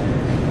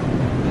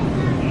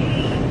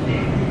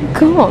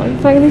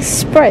 God, like these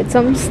spreads.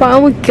 I'm just like,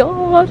 oh my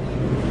god.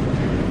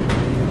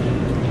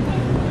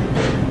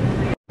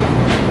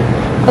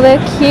 Oh, they're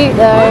cute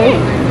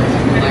though.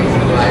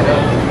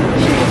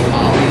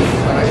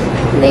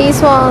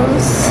 These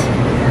ones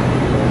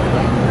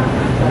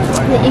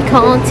that you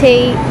can't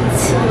eat.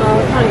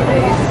 Oh,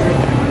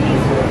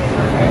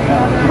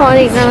 Can't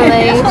eat none of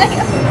these.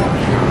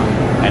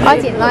 I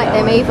didn't like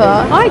them either.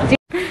 I did.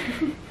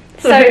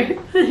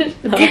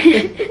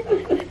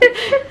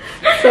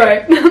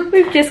 Sorry.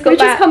 We've just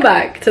come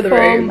back to the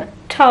room.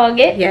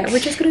 Target. Yeah, we're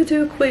just gonna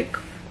do a quick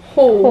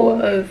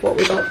haul of what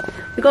we got.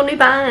 We got new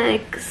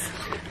bags.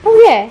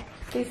 Oh yeah.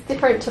 These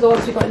different to the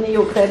ones we got in New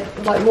York. They're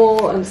like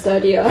more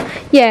sturdier.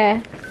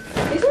 Yeah.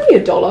 It's only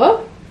 $1.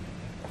 Oh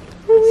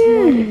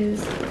yeah.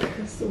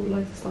 There's still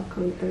loads of stuff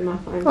coming through my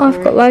phone.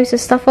 I've got loads of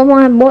stuff on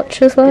my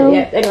watch as well.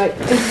 Yeah. Anyway.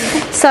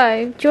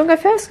 So, do you want to go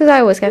first? Because I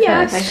always go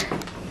first. Okay.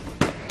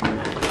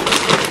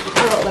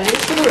 I got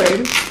those for the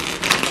room.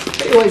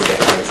 But you always get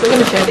those. So we're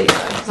gonna share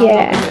these though.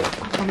 Yeah.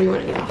 I probably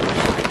won't eat that.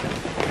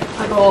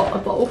 I got a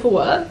bottle for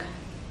work.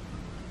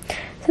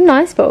 It's a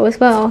nice bottle as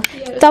well.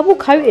 Yeah, Double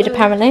coated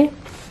apparently.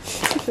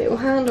 Little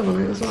handle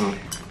on it as well.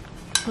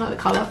 I like the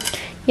colour.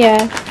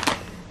 Yeah.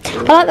 I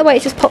like the way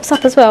it just pops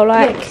up as well,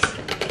 like.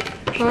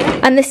 Yes.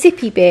 Right. And the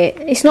sippy bit,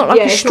 it's not like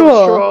a it's straw.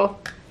 not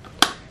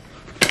a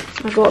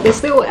straw. I got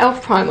this little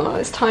elf primer.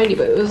 It's tiny,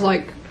 but it was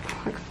like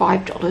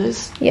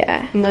 $5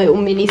 Yeah. in the little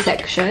mini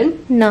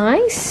section.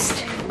 Nice.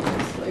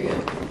 So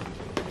good.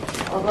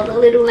 I got a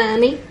little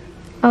lammy,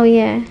 Oh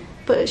yeah.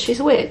 but she's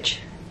a witch.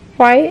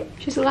 Right?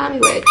 She's a lammy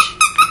witch.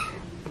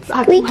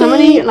 How Squeaky.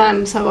 many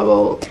lambs have I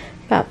bought?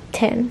 About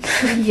 10.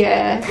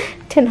 Yeah.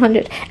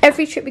 1,000.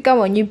 Every trip we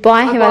go on, you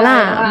buy him a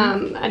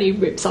lamb. And he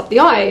rips up the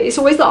eye. It's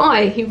always the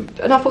eye.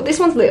 And I thought, this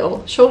one's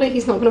little. Surely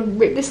he's not going to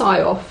rip this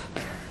eye off.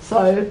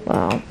 So,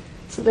 Wow.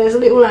 so there's a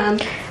little lamb.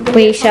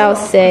 We shall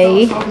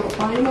see. So I'm not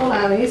buying any more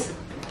lammies.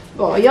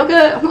 Got a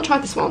yogurt. I've not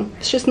tried this one.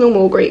 It's just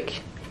normal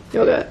Greek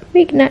yogurt.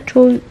 Greek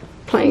natural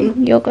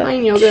Plain yogurt.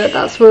 Plain yogurt.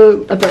 That's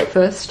for a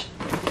breakfast.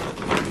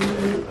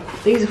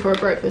 These are for a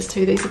breakfast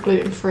too. These are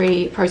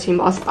gluten-free protein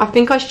bars. I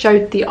think I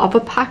showed the other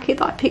packet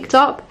that I picked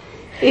up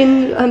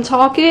in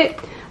Target,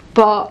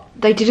 but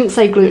they didn't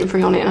say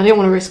gluten-free on it and I didn't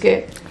want to risk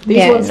it.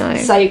 These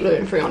ones say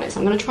gluten-free on it, so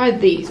I'm going to try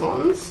these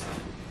ones.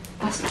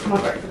 That's my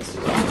breakfast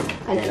as well.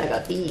 And then I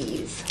got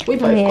these. We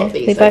both got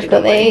these. We both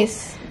got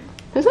these.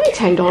 It was only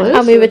 $10.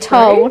 And we were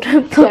told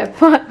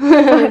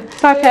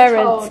by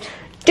parents,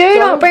 do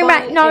not bring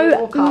back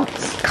no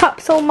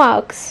cups or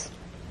mugs.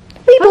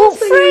 We bought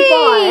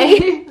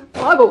 3!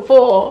 Well, I bought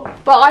 4,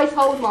 but I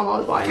told Mum I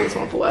was buying this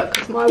one for work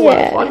because my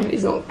work one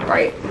is not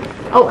great.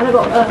 Oh, and I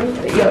got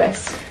the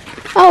EOS.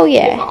 Oh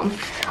yeah. Balm.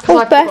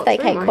 Oh, birthday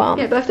cake balm.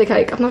 Yeah, birthday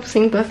cake. I've never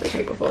seen birthday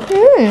cake before.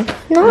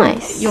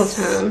 Nice. Your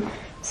turn.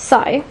 So,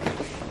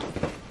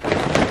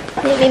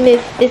 let me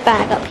move this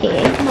bag up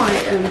here. My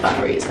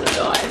battery is going to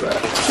die,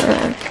 but...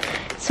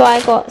 So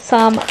I got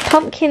some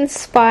pumpkin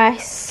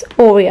spice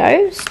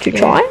Oreos to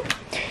try.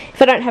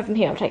 If I don't have them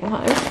here, I'm taking them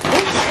home.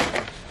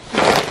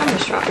 Camera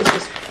strap is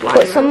just flying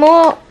Got some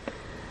more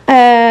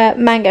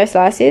mango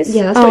slices.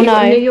 Yeah, that's what you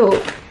got in New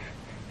York.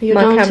 You're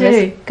my down camera's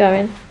too.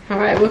 going.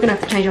 Alright, we're gonna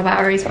have to change our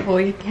batteries before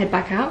we head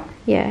back out.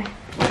 Yeah.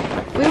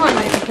 We might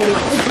make before we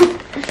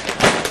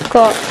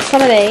Got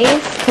some of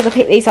these because I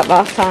picked these up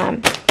last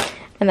time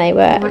and they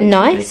were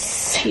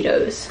nice.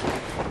 Cheetos.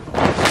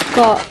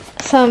 Got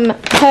some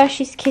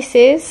Hershey's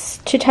Kisses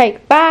to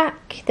take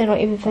back. They're not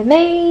even for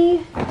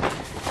me.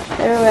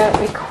 They were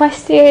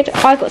requested.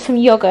 I got some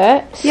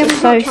yogurts. Yeah,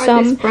 so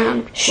some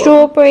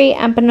strawberry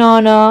and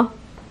banana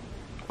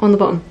on the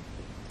bottom.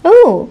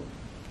 Oh,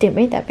 didn't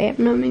read that bit.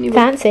 No, me neither.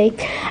 Fancy.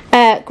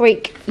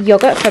 Greek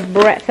yogurt for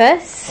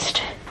breakfast.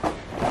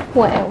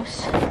 What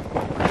else?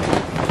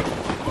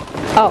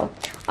 Oh,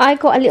 I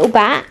got a little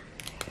bat.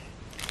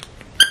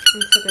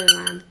 Instead of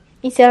lamb.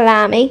 Instead of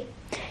lammy.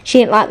 She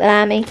didn't like the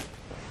lammy.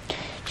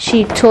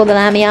 She tore the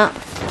lammy up.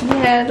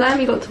 Yeah, the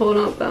lammy got torn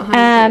up.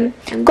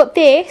 Got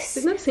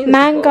this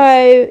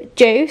mango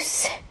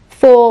juice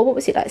for, what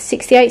was it, like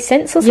 68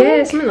 cents or something?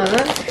 Yeah, something like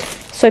that.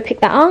 So I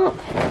picked that up.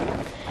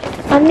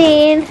 And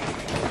then,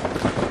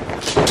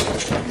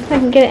 if I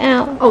can get it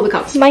out. Oh, the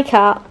cups. My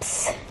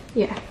cups.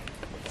 Yeah.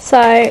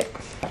 So,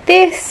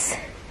 this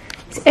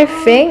is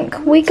everything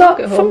we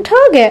got from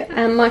Target.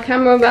 And my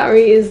camera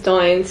battery is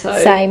dying, so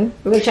same.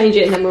 We're going to change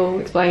it and then we'll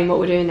explain what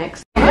we're doing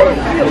next.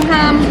 Little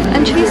ham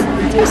and cheese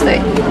toasty.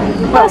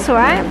 Well, that's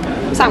alright.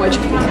 Sandwich.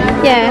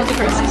 Yeah.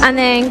 And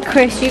then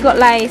Chris, you got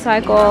Lay's, I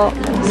got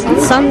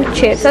some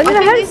chips. I've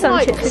never heard of some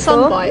chips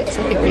before. Bites,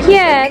 I think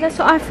yeah, that's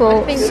what I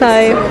thought.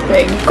 So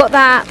got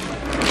that.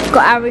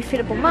 Got our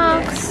refillable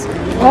mugs.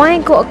 I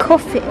ain't got a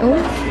coffee. Oh.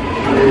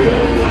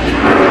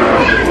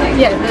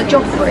 Yeah, the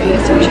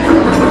Joffrey's.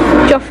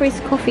 Joffrey's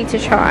coffee to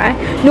try.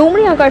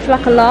 Normally I go for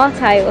like a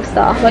latte or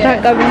stuff. I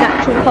don't go with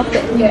natural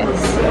coffee. Yes.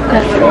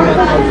 Natural.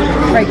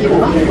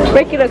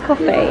 Regular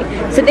coffee.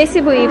 So this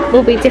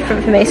will be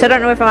different for me. So I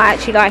don't know if I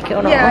actually like it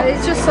or not. Yeah,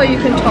 it's just so you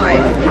can try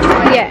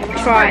it. Yeah,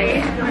 try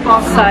it.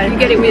 So you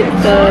get it with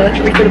the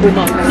refillable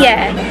mug.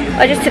 Yeah.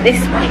 I just took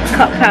this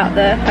cup out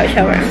the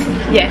hotel room.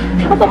 Yeah.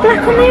 I've got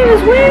black on there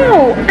as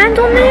well. And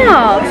on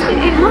there.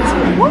 It must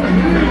be. What?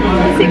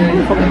 Where's it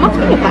coming from? It must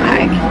be a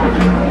bag.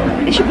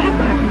 It's your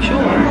backpack, I'm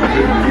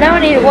sure. Now I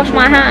need to wash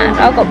my hands.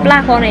 I've got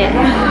black on it.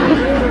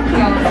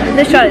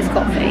 Let's try this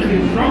coffee.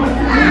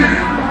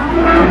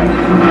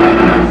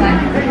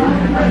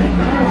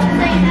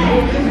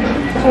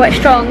 Oh, it's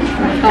strong.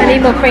 I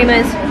need more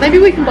creamers. Maybe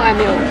we can buy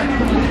milk.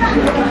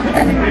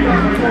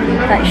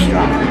 That's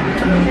strong.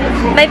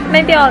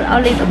 Maybe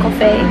I'll leave the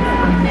coffee.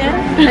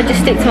 Yeah. And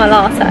just stick to my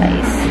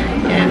lattes.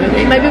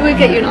 Yeah, maybe we'll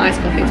get you an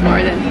iced coffee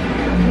tomorrow then.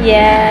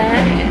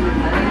 Yeah.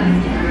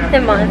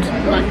 Never mind.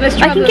 Let's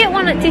I can get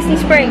one at Disney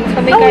Springs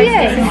when we go to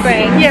Disney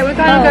Springs. Yeah, we're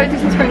going to go to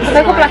Disney Springs.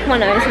 I've got black on my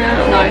nose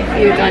now. No,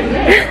 you don't.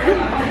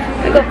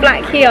 I've got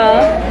black here.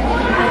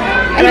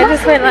 And I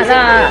just went like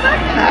that.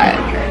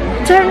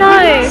 Don't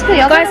know.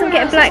 Guys, I'm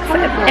getting black for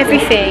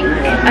everything.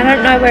 I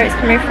don't know where it's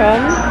coming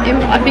from.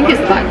 I think it's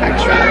the backpack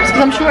straps.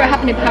 Because I'm sure it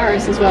happened in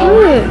Paris as well.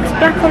 Ooh, it's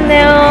black on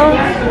there.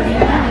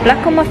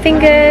 Black on my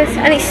fingers.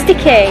 And it's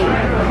sticky. I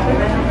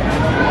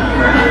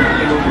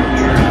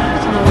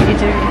don't know what you're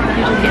doing.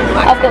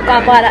 I've got to go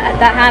and buy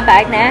that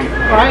handbag now.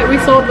 Right, we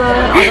saw the,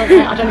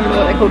 I don't even know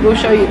what they're called, we'll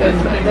show you them,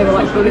 but they were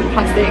like little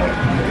plastic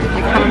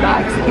like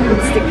handbags that you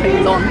could stick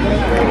things on.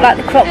 Like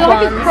the croc ones.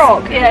 Like a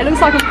croc, yeah, it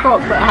looks like a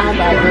croc but a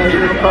handbag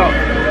version of a croc.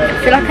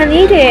 I feel like I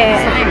need it.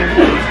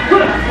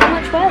 How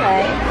much were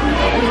they?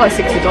 It was like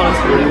 $60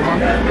 for the little one.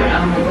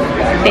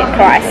 Bit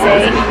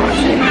pricey.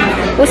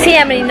 We'll see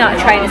how many nut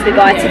trainers we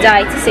buy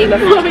today to see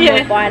whether we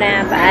can buy an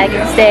handbag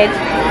instead.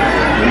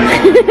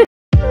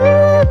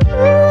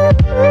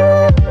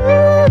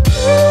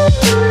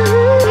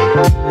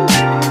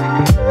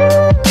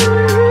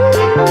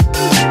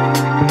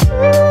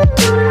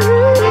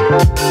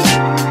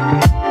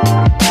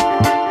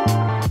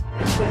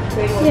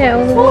 Yeah,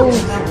 all the walls.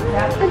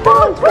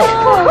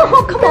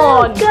 Oh, come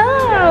on!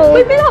 Go!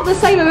 We've been up the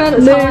same amount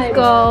of time. Move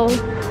goal.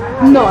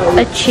 No.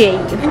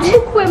 Achieved.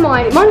 Look where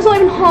mine's not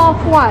even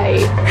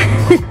halfway.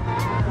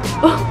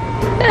 What?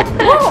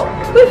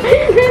 We've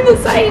been doing the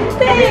same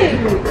thing.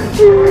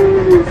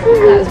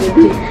 That was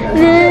ridiculous.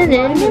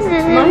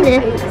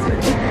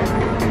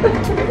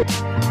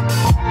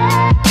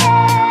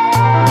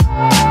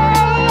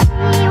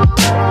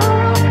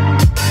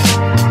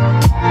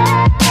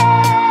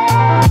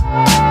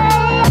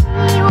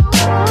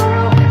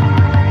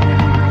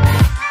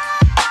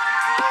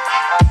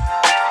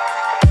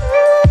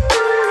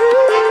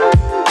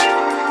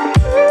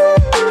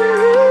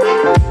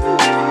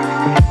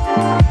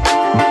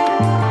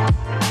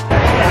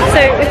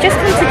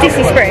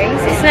 Disney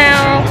Springs. It's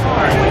now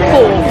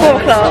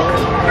 4 o'clock.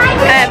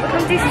 We're coming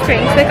to Disney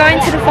Springs. We're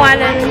going to the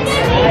vineland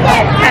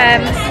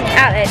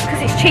outlet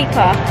because it's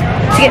cheaper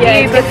to get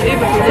the Uber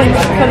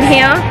from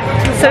here.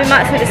 So we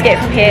might as well just get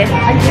it from here.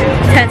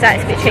 Turns out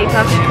it's a bit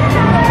cheaper.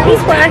 He's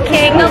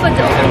working. Another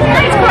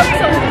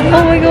dog.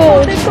 Oh my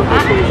god.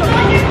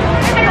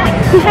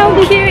 How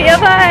cute are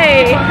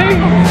they?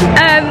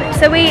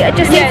 So we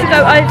just need to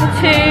go over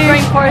to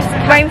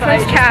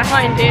Rainforest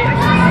Cafe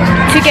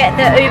to get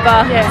the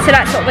Uber. So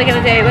that's what we're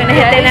going to do. We're going to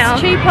head there now.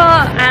 It's cheaper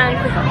and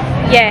quicker.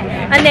 Yeah,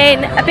 and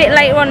then a bit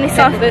later on this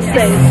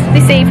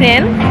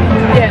evening.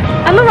 Yeah.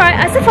 I'm alright,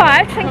 I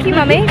survived, thank you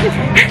mummy.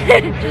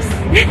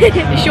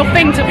 It's your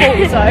thing to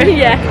pull, so.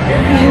 Yeah.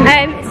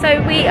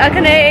 So we are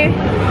going to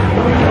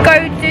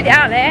go do the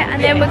outlet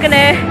and then we're going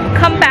to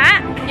come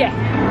back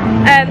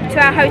to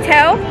our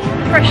hotel.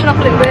 Freshen up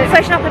a little bit.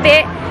 Freshen up a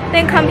bit,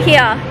 then come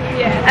here.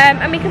 Yeah.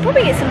 And we can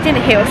probably get some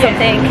dinner here or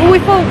something. Well, we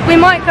thought we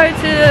might go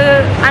to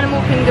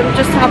Animal Kingdom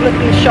just to have a look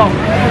in the shop.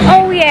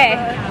 Oh yeah,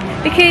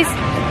 because,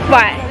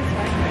 right,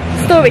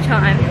 story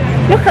time.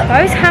 Look at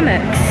those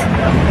hammocks.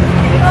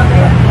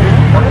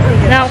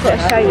 Now I've got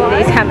to show you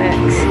these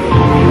hammocks.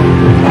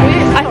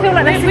 I feel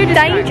like that's a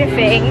danger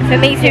thing for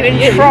me to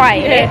even try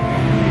it.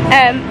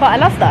 But I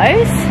love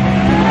those.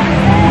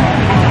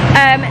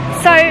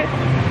 So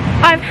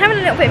I'm having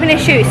a little bit of an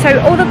issue. So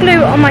all the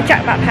glue on my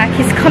Jack backpack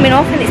is coming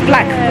off and it's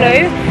black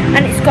glue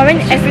and it's going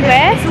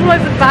everywhere. It's all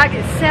over the bag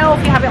itself.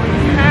 You have it on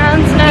your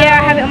hands now.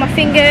 Yeah, I have it on my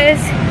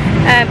fingers.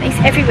 It's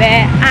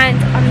everywhere, and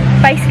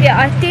basically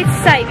I did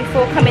say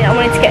before coming I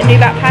wanted to get a new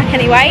backpack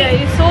anyway. Yeah,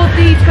 you saw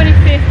the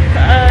 25th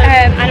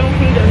Animal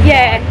Kingdom.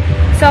 Yeah,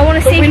 so I want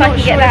to see if I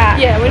can get that.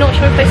 Yeah, we're not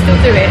sure if they still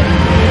do it.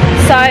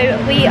 So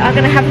we are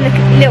going to have a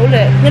little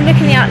look. We're going to look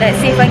in the outlet,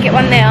 see if I can get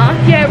one there.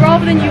 Yeah,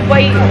 rather than you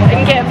wait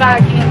and get a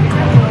bag you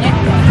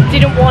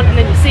didn't want and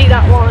then you see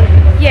that one.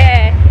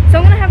 Yeah, so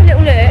I'm going to have a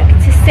little look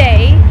to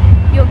see.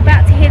 You're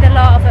about to hear the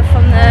lava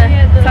from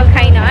the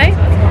volcano.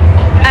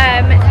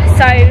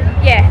 So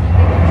yeah,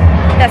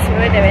 that's what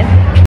we're doing.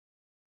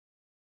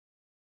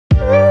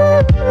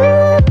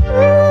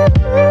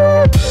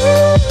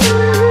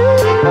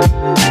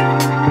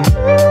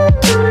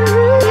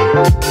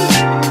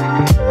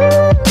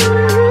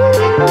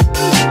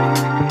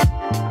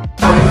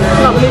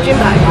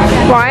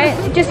 Right,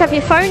 just have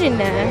your phone in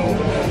there.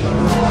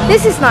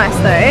 This is nice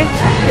though.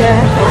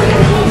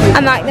 Yeah.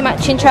 And like the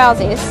matching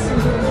trousers.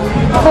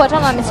 Oh, I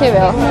don't like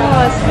material.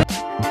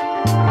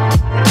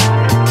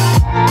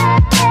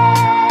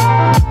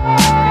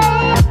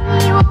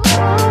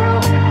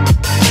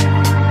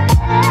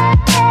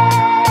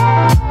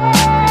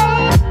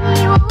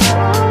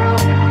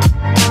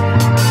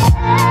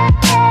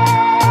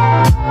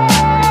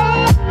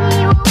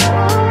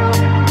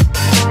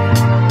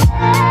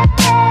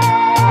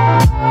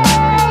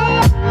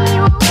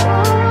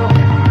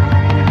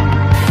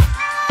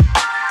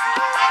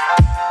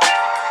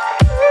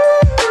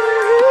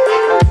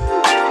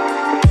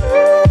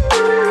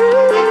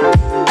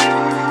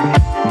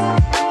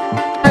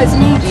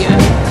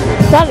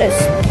 That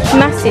looks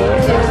massive.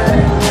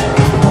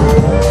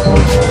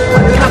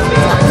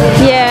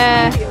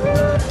 Yeah.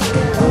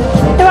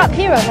 They're up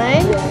here, aren't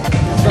they?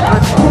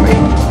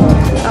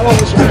 That one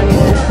was shiny.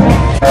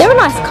 They're a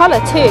nice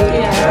colour too.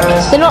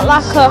 They're not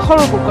like a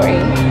horrible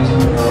green.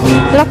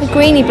 They're like a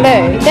greeny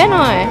blue. They're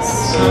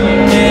nice.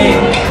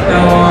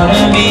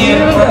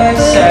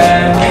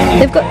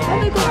 They've got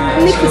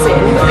knickers in.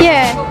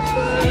 Yeah.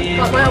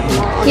 Like my other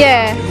one.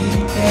 Yeah.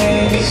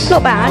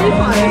 Not bad.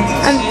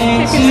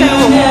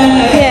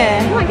 Yeah.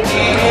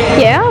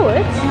 Yeah, I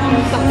would.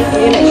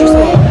 An extra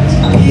small.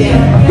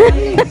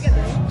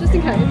 Just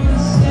in case.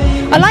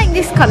 I like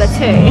this colour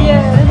too.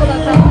 Yeah, they've got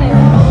that thing.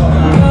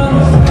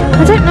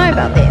 I don't know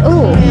about this.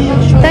 Oh,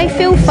 they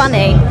feel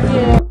funny.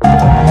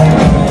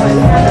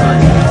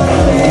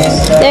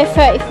 They're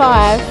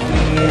 35.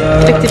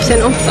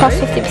 50% off. Plus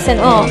 50%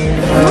 off. They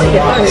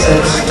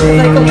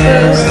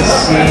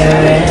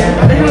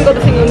haven't got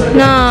the thing on.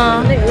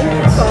 Nah.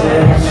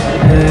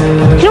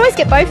 You can always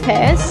get both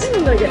pairs.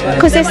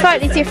 Because they're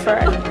slightly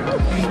different.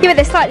 Yeah, but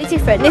they're slightly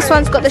different. This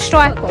one's got the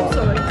stripe on.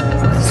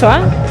 That's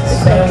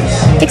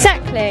right.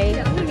 Exactly.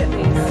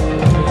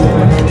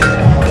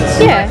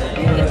 Yeah.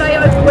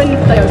 When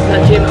they open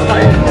that gym at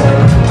home,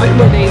 I can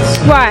wear these.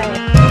 Right.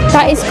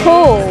 That is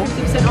cool.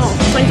 50% off.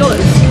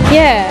 $20.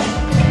 Yeah.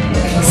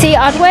 See,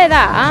 I'd wear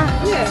that.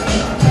 Yeah.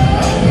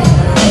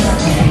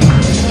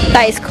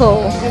 That is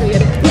cool.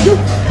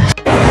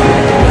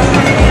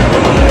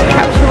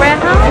 Capture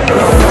warehouse.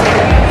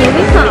 Here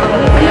we come.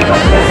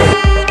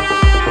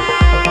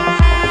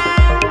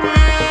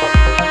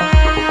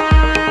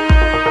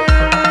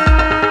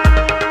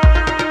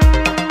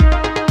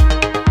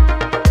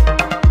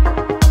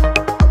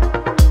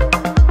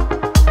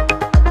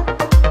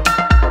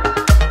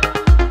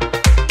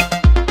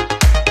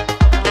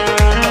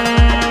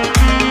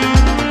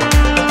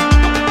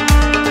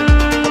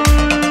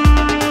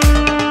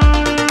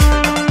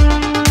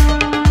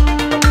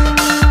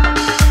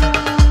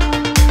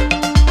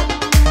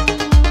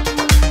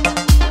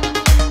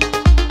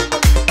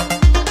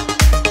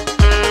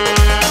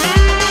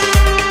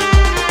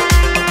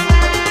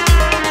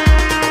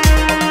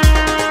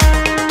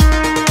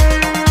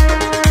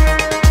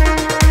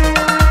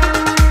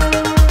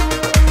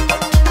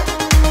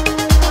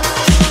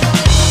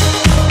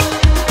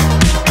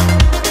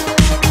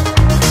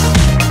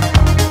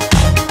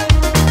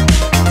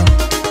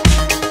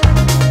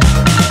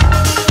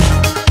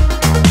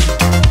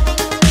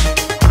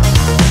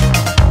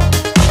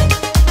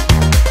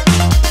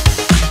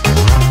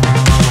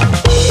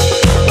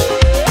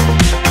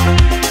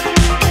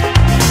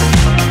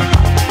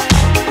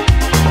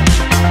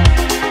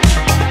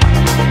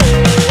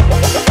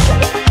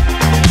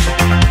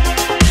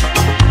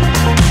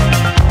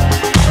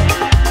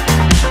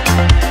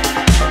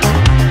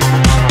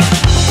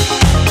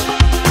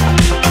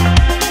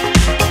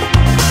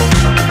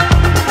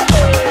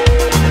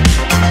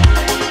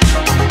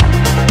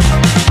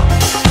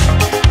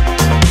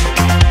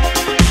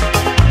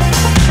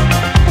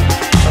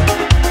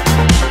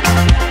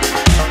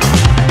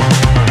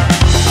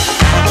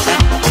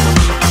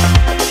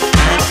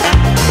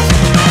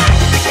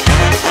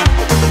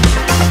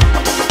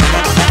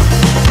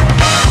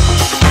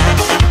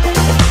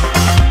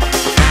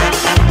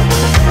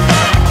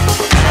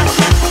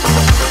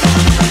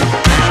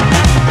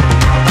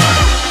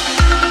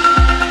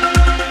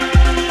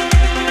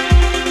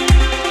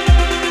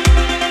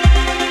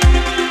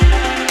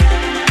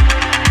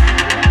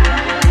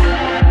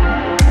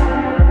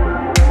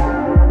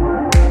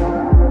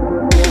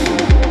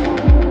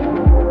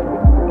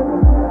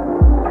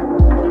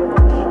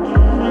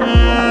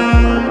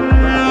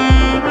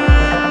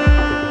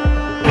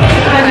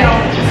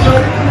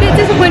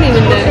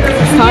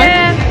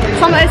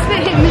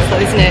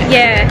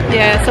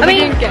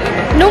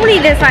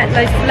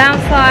 loads of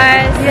lounge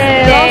flies.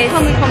 Yeah, last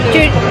time we come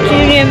there was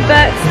Julian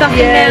Burke stuff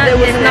in there.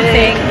 There's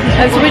nothing.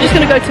 So we're just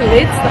going to go to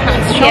Lids, the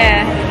hat shop.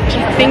 Yeah. Which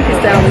I think is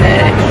down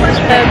there.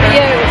 But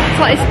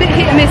yeah, it's a bit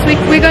hit and miss.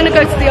 We're going to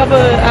go to the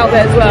other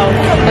outlet as well.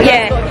 And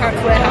Yeah. that's got a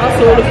Character Warehouse,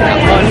 so we're looking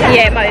at one.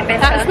 Yeah, it might be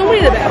better. That's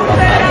normally the better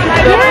one.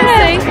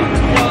 Yeah.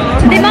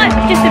 They might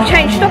just have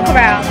changed stock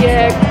around.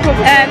 Yeah,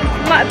 probably.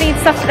 Might have been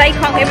stuff that they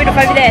can't get rid of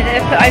over there that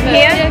they've put over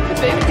here. Yeah,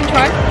 could be. We can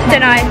try.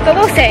 Don't know, but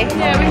we'll see.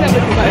 Yeah, we can have a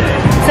look at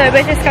both. So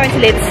we're just going to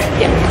Lids.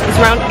 Yeah, it's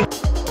round.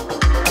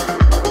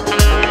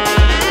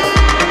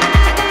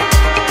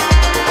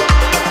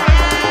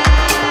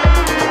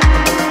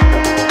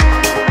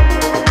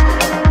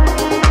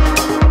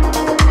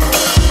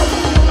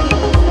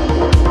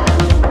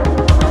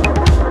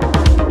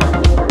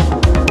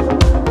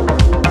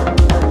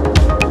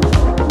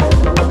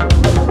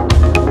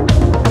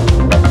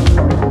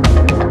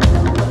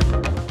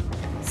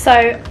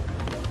 So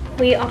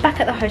we are back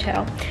at the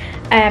hotel.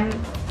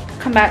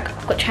 Come back,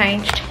 I've got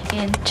changed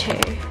into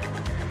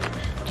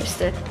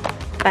just a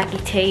baggy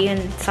tee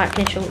and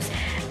cycling shorts.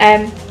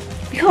 Mainly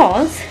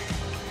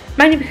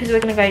because we're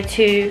going to go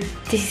to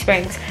Disney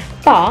Springs,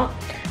 but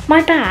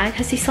my bag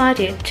has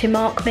decided to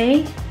mark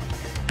me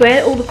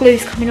where all the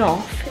glue's coming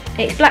off.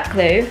 It's black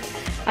glue,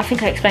 I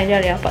think I explained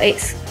earlier, but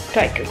it's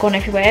like gone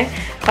everywhere.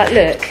 But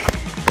look,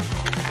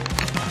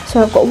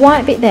 so I've got a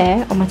white bit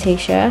there on my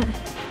t-shirt,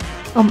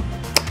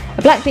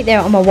 a black bit there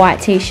on my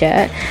white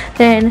t-shirt,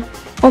 then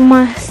on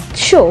my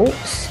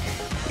shorts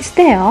it's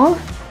there,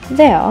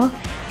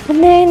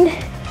 and then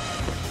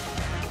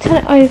turn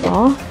it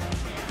over,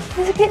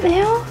 there's a bit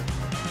there.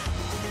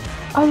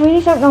 I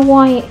really don't know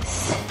why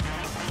it's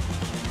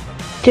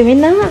doing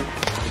that.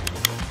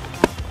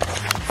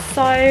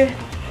 So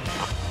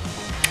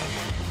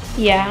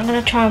yeah, I'm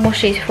gonna try and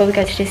wash these before we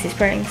go to Disney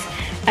Springs.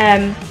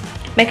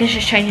 Megan's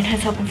just changing her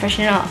top and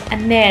freshening up,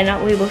 and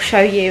then we will show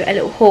you a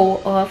little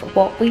haul of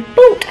what we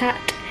bought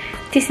at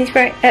Disney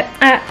Springs,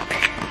 at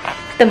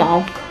the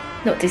mall,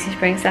 not Disney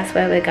Springs. That's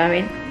where we're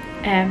going,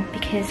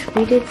 because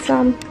we did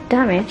some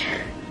damage.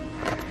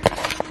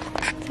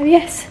 So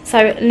yes,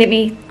 so let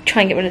me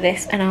try and get rid of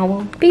this, and I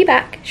will be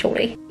back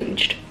shortly.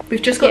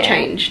 We've just got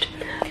changed.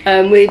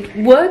 We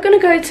were going to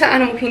go to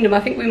Animal Kingdom. I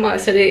think we might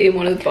have said it in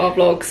one of our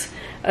vlogs.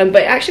 But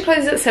it actually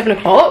closes at 7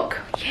 o'clock.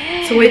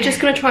 Yeah. So we're just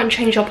going to try and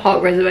change our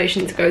park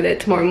reservation to go there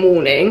tomorrow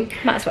morning.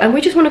 Might as well. And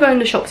we just want to go in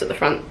the shops at the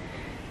front.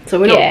 So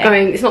we're not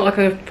going, it's not like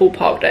a full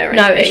park day or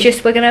anything. No, it's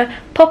just we're going to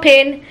pop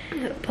in,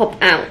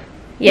 pop out.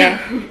 Yeah.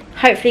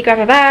 Hopefully grab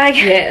a bag.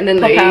 Yeah, and then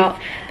pop leave. out.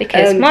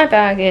 Because my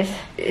bag is...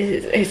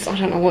 It's, I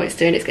don't know what it's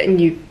doing. It's getting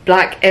new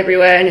black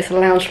everywhere, and it's a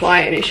lounge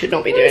flight, and it should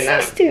not be doing that.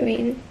 What is this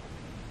doing?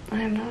 I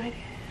have no idea.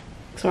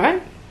 It's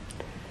alright.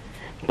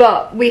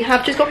 But we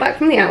have just got back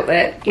from the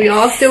outlet. Yes. We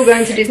are still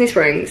going to Disney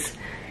Springs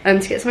to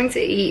get something to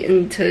eat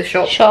and to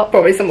shop.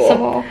 Probably some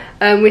more.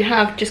 We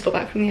have just got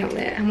back from the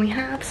outlet, and we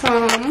have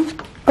some bags.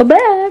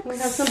 We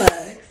have some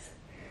bags.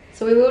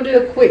 So we will do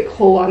a quick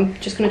haul. I'm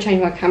just going to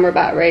change my camera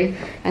battery,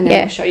 and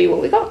then I'll show you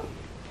what we got.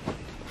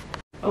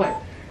 Oh wait,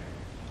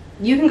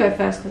 you can go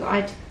first because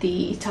I did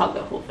the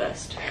Target haul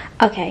first.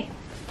 Okay.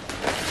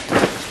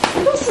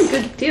 We got some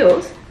good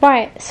deals.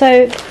 Right.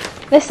 So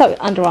let's start with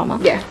Under Armour.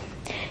 Yeah.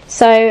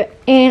 So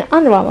in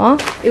Under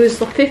Armour, it was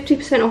like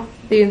 50% off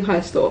the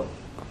entire store.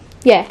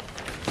 Yeah.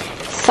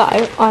 So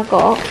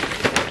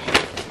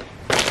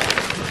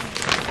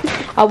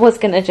I was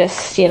gonna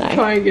just, you know,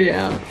 try and get it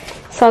out.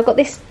 So I got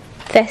this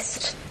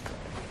vest.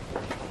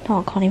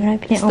 Oh, I can't even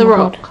open it. It's the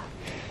Rock. God.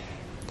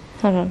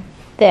 Hold on.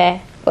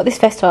 There. Got this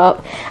vest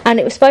top, and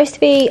it was supposed to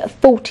be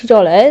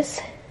 $40.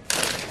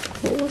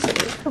 What was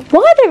it? Why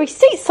are their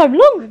receipts so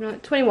long?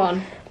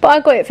 21. But I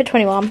got it for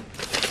 21.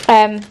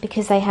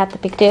 Because they had the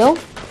big deal.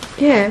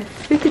 Yeah,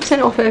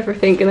 50% off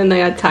everything, and then they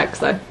had tax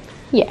though.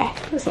 Yeah.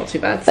 That's not too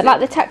bad. But like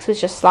the tax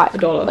was just like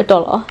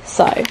 $1,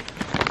 so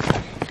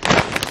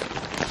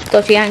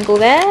dodgy angle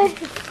there.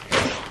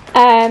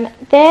 Then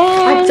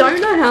I don't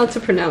know how to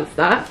pronounce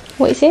that.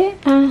 What is it?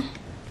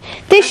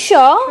 This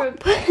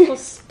shop.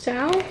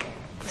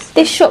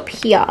 This shop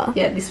here.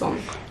 Yeah, this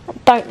one. I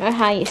don't know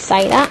how you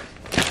say that.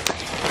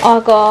 I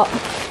got.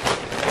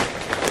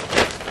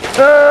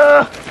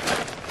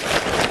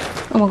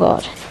 Oh my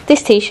god.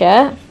 This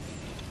t-shirt.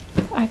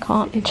 I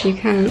can't. If you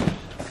can.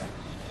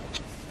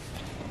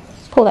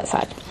 Pull that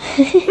side.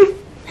 There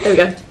we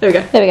go. There we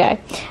go. There we go.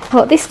 I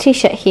got this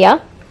t-shirt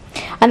here.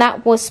 And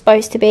that was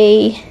supposed to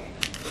be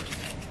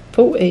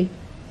 40.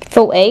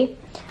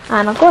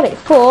 And I got it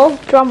for,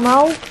 drum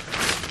roll.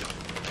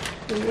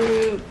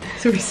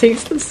 The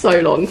receipts are so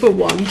long for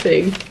one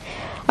thing.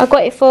 I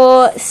got it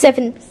for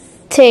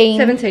 17.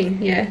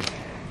 17, yeah.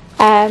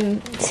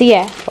 So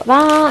yeah, got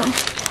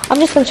that. I'm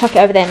just gonna chuck it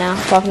over there now.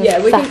 So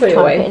yeah, we can put it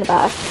away. Put it in the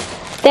bag.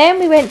 Then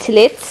we went to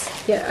Lids.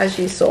 Yeah, as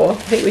you saw. I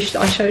think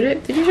I showed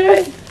it. Did you show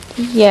it?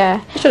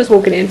 Yeah. I showed us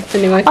walking in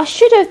anyway. I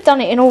should have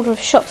done it in order of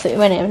shops that we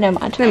went in. Never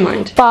mind. Never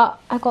mind. But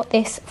I got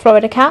this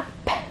Florida cap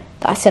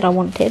that I said I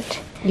wanted.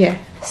 Yeah.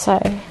 So,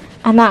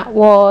 and that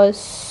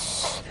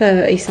was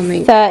 30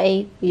 something.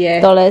 $30.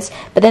 Yeah.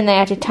 But then they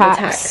added tax.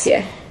 The tax,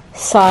 yeah.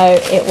 So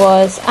it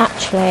was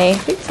actually, I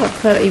think it's like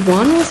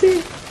 31, was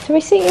it? do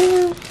we see it in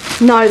there?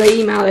 No,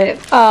 they emailed it.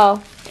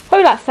 Oh,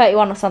 probably like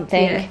 31 or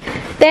something. Yeah.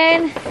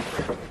 Then,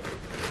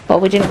 well,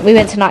 we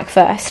went to Nike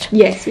first.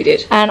 Yes, we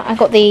did. And I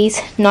got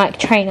these Nike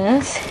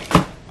trainers.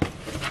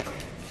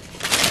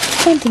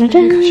 Dun, dun, I think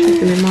I dun. showed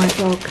them in my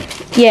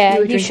vlog. Yeah, You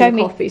were you drinking showed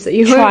me coffee, so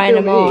you trying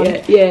weren't them on.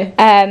 filming it yet.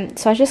 Yeah.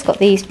 So I just got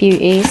these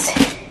beauties.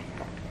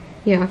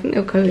 Yeah, I think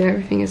they'll go with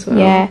everything as well.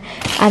 Yeah,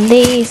 and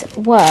these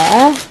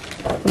were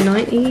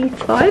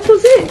 95,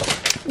 was it?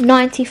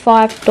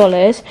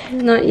 $95.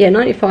 No, yeah,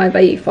 95,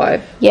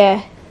 85.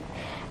 Yeah.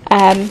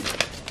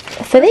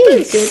 For Pretty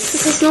these. good,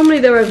 because normally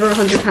they're over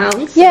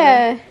 £100. So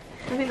Yeah.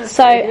 I think that's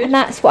So, pretty good. and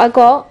that's what I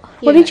got.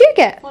 What Yeah. did you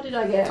get? What did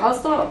I get? I'll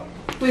start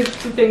with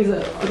the things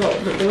that I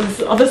got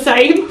that are the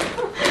same.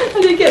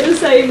 I did get the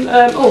same.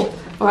 Oh,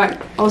 alright.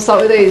 I'll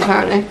start with these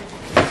apparently.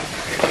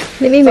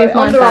 Let me So move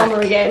mine Under back.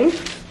 Armour again.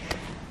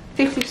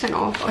 50%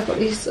 off. I got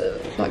these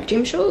like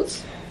gym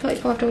shorts.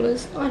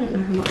 $35. I don't know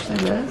how much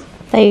they were.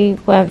 They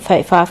weren't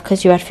 35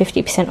 because you had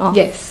 50% off.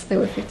 Yes, they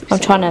were 50%. I'm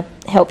trying to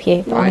help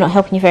you, but I'm Right. not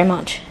helping you very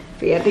much.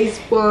 But yeah, these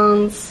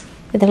ones.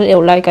 With a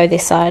little logo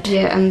this side.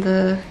 Yeah, and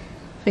the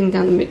thing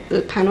down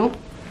the panel.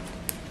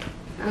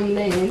 And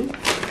then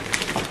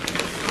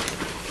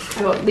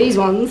I got these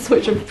ones,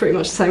 which are pretty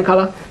much the same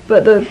colour,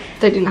 but they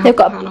didn't have They've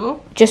the got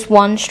panel. just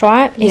one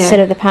stripe Yeah. instead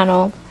of the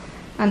panel.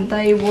 And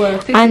they were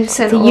 50% And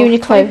the off.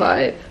 Uniqlo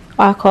 25.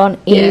 icon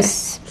Yeah.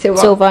 is Silver.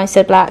 silver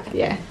instead of black.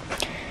 Yeah.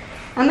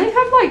 And they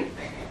have like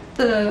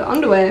the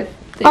underwear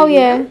thing. Oh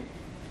yeah.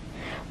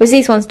 Whereas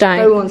these ones Those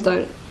don't. ones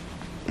don't.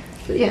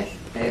 But yeah.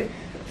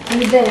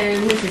 And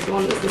then this is the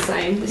one that's the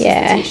same. This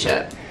Yeah. is the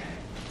t-shirt.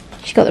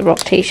 She got the rock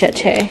t-shirt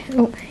too.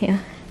 Oh yeah.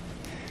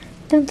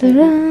 Dun, dun,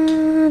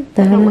 dun,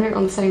 I don't dun. wear it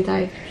on the same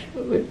day,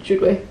 should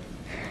we?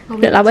 Oh,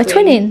 Look like we're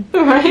twinning.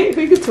 Alright,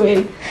 we could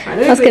twin. Right,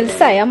 I was going to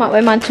say I might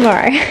wear mine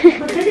tomorrow.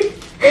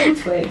 And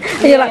twin.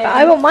 you're like,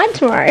 I want mine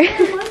tomorrow.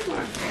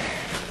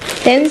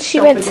 Then she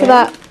Shop went to again.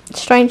 that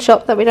strange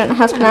shop that we don't know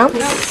how to pronounce.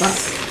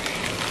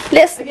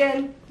 Let's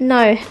Again. no.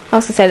 I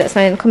was gonna say let's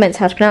know in the comments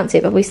how to pronounce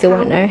it, but we still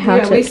won't know how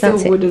yeah, to we still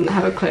pronounce it. wouldn't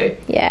have a clue.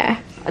 Yeah,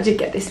 I did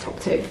get this top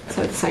too,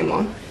 so the same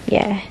one.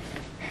 yeah.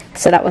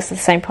 So that was the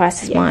same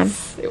price as mine.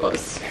 Yes, it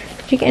was.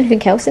 Did you get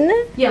anything else in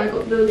there? Yeah, I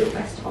got the little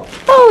vest top.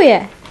 Oh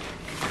yeah.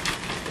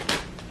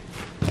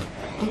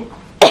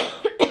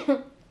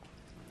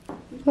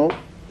 Oh,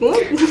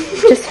 What?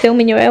 just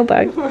filming your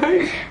elbow.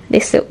 Right.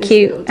 This little This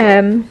cute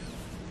little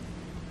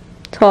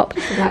top.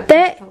 That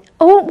They're top.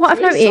 all what I've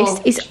Really noticed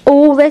soft. is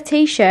all their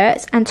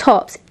t-shirts and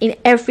tops in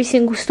every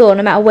single store,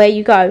 no matter where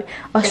you go,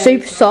 are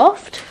super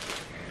soft.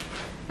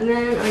 And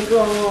then I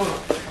got.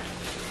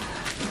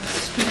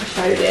 I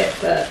showed it,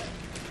 but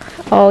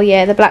Oh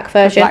yeah, the black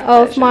version black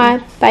of version. my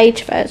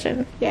beige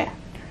version. yeah.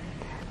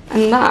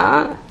 And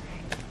that.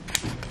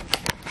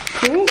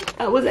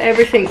 That was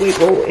everything we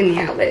bought in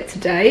the outlet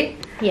today.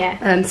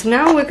 Yeah. So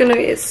now we're gonna.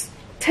 It's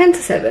 10 to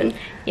 7.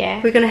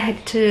 Yeah. We're gonna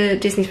head to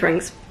Disney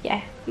Springs.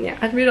 Yeah. Yeah,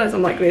 I realise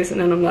I'm like this, and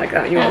then I'm like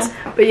that, and yours.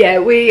 But yeah,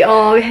 we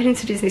are heading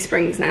to Disney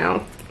Springs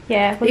now.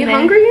 Yeah. Are you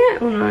hungry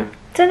yet, or no?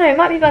 Don't know. It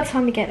might be by the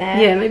time we get there.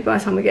 Yeah, maybe by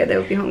the time we get there,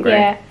 we'll be hungry.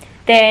 Yeah.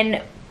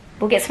 Then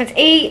we'll get something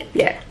to eat.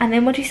 Yeah. And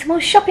then we'll do some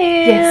more shopping.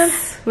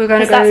 Yes. We're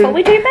gonna 'Cause go that's what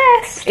we do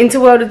best. into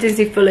World of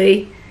Disney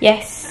fully,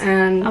 Yes.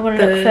 and I want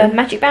to look for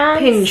magic bands.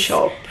 pin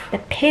shop. The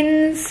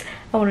pins.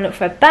 I want to look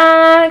for a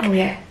bag. Oh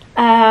yeah.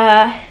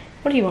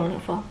 What do you want to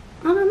look for?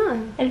 I don't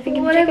know. Anything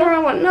in Whatever particular?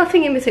 I want.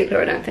 Nothing in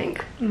particular, I don't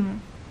think.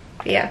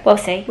 But yeah, We'll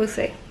see. we'll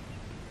see.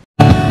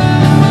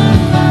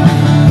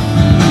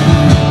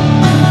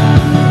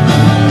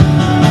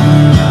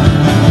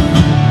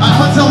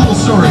 I'll tell a little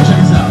story. Check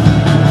this out.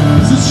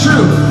 This is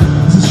true.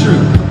 This is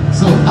true.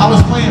 So I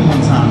was playing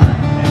one time,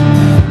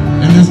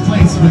 and this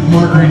place with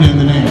margarita in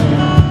the name.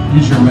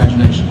 Use your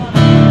imagination.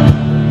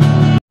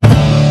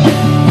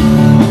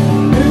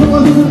 If it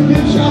wasn't for the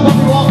gift shop, I'd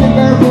be walking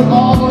barefoot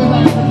all the way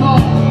back to the car.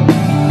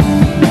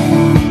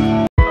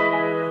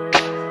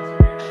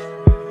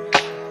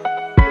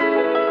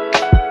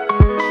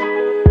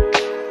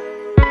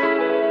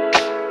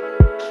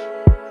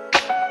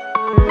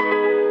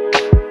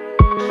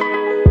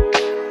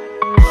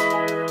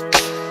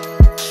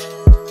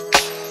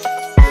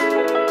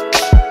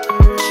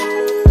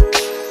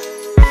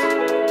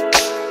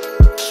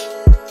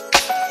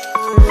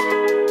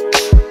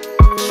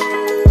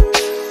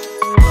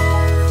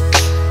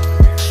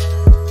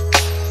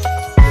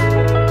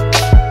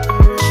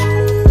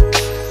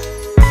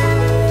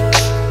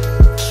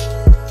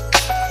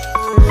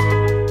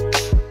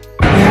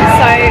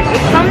 So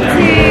we've come to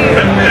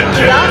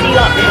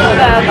D-Luxe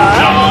Burger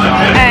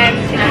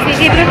because we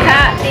did look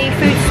at the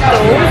food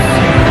stalls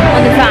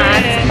on the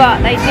vans, but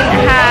they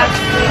didn't have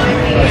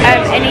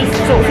any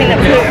sort of thing that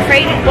was gluten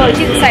free. Well, it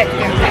didn't say it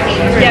was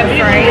gluten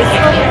free.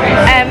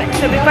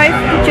 So we both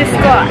just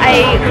got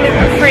a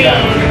gluten free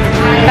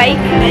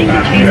bacon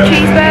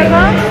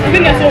cheeseburger. I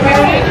think that's what we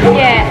ordered.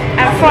 Yeah,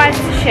 and fries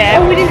to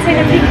share. Oh, we didn't say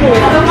the pickles.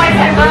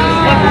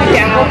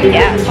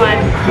 Yeah, that's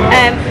fine.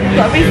 We've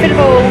got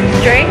refillable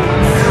drinks.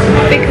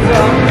 big as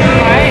well.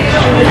 Right.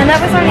 And that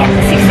was only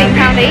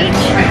 £16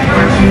 each.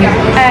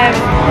 I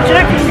don't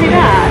know if you can see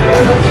that.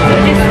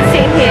 We're just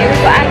sitting here,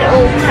 we've got our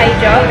little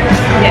cage up.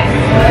 Yeah.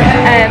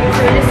 So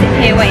we're just sitting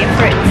here waiting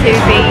for it to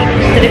be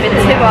delivered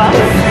to us.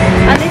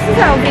 And this is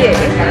our view.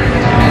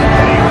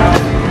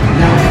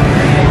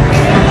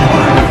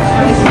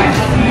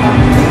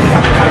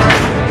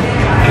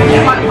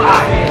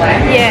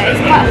 Yeah,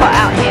 it's quite hot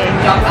out here.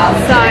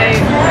 So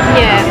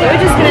yeah, we're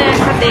just gonna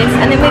have this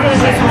and then we're gonna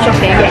do some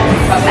shopping.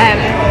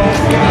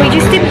 We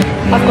just didn't.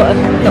 I've got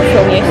to not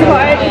film you. So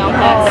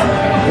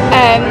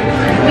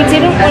we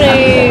didn't want to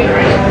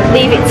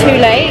leave it too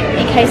late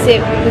in case it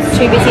was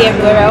too busy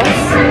everywhere else.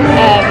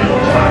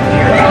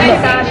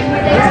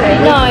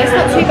 No, it's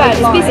not too bad.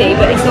 It's busy,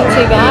 but it's not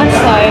too bad.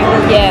 So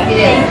yeah,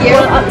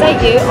 we'll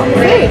update you on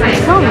the food when it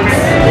comes.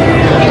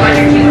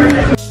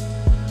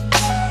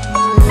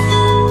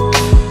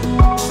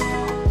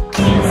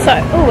 So,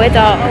 oh, we're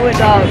dark.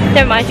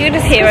 Never mind, you can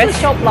just hear us.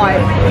 Shop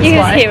light. You can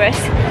just hear us.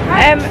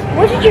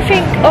 What did you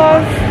think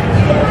of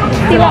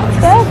D-Luxe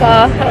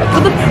burger?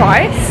 For the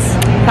price,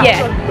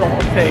 yeah, a lot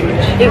of food.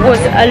 it was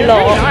a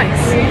lot. Really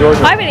nice.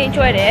 I really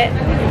enjoyed it.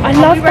 I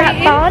love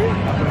that bun.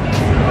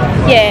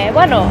 Yeah,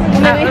 why not?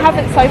 I mean, we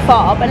haven't so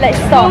far, but let's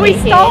start. Well, we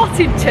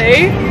started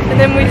to, and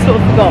then we sort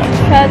of forgot.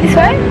 This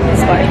way?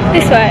 This way.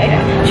 This way.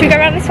 Yeah. Should we go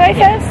around this way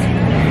first?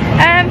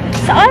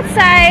 So I'd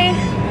say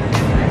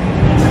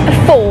a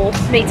 4.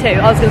 Me too.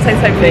 I was going to say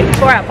Sophie.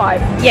 4 out of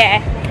 5. Yeah.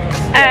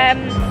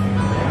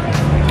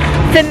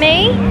 For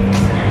me,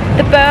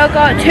 the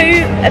burger,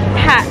 two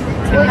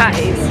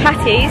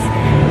patties.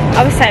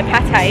 I was saying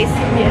patés.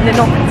 Yeah, they're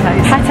not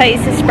patés.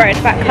 Patés are spread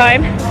back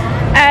home.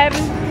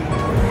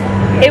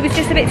 It was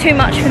just a bit too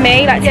much for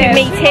me, like too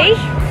meaty.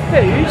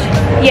 Food.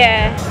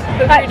 Yeah.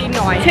 But like, really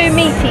nice. Too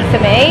meaty for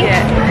me.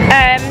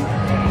 Yeah.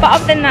 But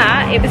other than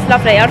that, it was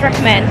lovely. I'd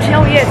recommend.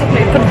 Oh yeah,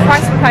 definitely. For the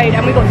price we paid,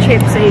 and we got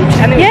chips each,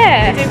 and we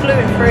did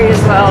gluten free as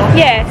well.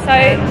 Yeah,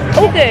 so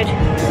all good.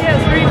 Yeah,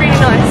 it was really,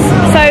 really nice.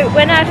 So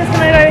we're now just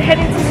gonna go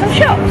head into some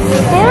shops.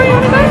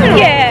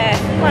 Yeah,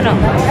 why not?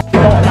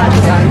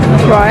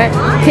 Right,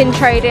 pin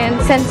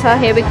trading centre.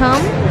 Here we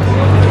come.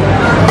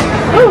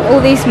 Ooh, all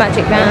these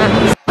magic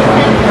bands.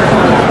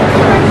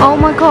 Oh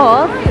my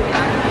god,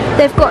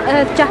 they've got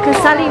a Jack and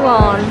Sally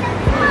one.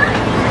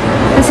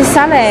 This is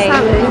Sally.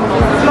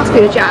 Must be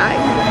a Jack.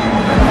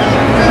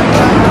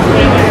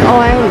 Oh,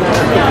 I don't know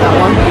that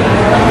one.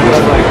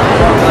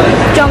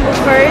 Jungle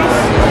Cruise.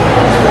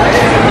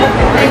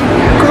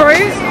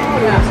 Groot.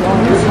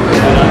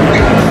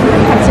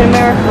 Captain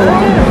America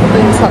one.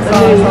 It's like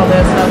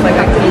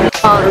the new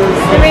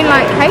they're in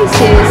like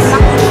cases.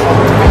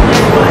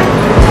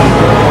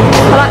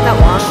 I like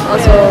that one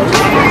as well.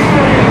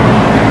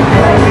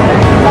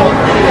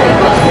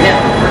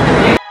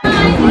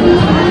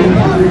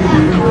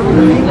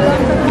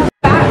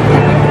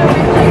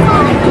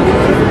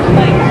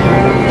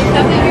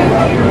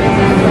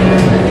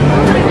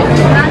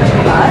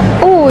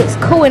 Oh, it's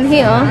cool in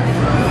here.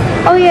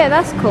 Oh yeah,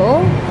 that's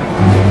cool.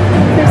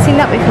 I've seen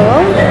that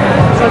before.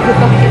 It's like a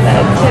bucket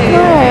bed too.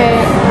 Right.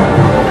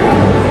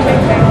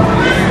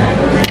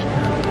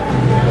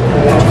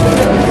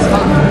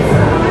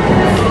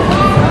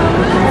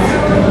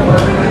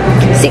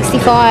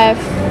 65.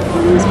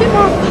 It's a bit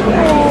much.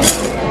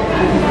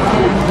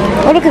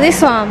 Oh, look at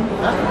this one. I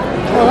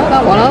like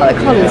that one. I like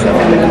the colours of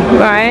them.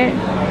 Right.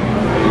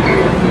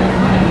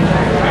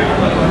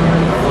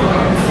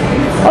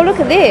 Oh, look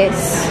at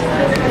this.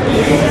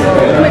 It's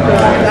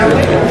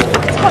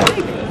quite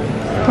big.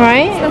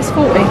 Right. That's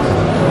 40.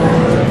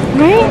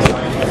 Right.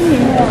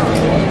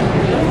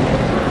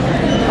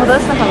 Oh,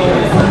 that's the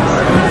Halloween.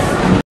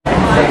 I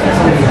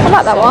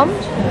like that one.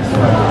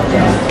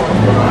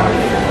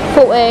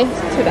 40.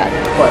 Too bad.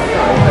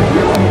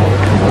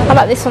 I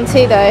like this one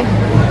too though.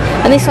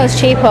 And this one's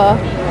cheaper.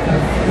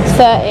 It's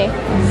 30.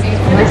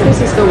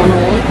 This is the one I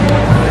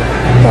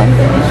want.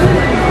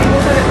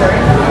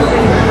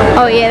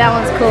 Oh yeah, that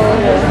one's cool.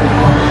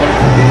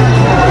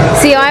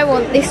 See, I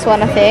want this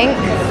one, I think.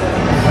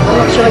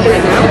 Should I get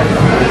it now?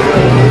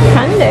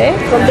 Can do. I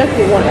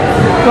definitely want it.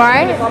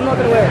 Right? I'm not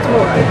going to wear it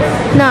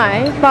tomorrow.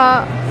 No,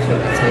 but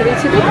It's going to be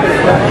too big for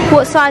it.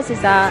 what size is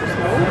that?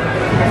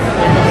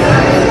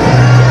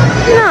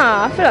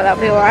 No, I feel like that'll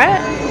be alright.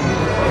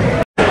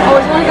 Oh,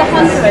 it's one of the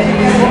hundred.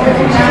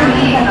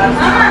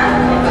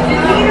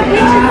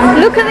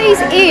 Look at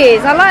these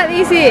ears. I like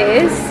these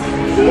ears.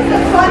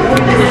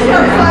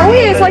 Oh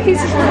yeah, it's like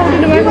he's just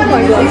holding a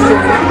microphone glass.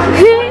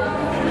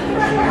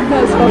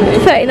 That's funny.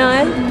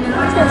 39.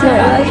 It's not too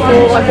bad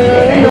for like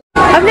a...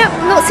 I've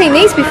not seen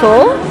these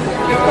before.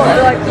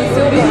 Got like the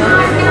silver.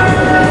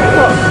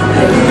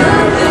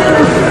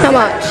 How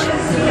much?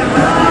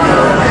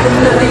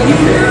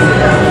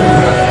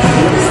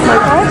 No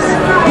price?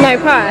 No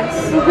price.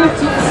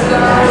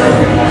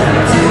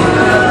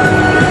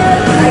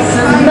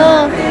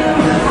 No.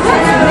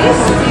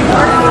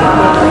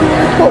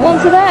 What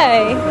ones are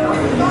they?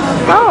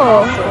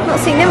 Oh, not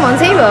seen them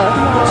ones either.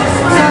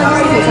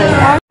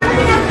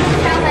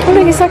 Oh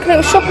look, it's like a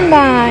little shopping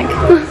bag.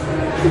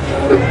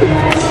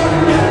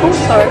 Oh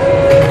Sorry.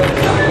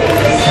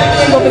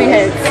 Wobbly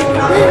heads.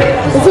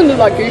 Doesn't look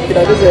like Goofy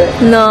though, does it?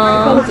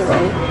 No. Colours are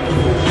wrong.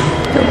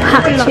 Little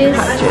patches.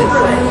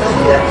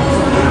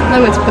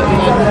 Nowhere to put them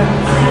on.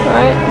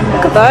 Right.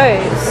 Look at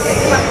those.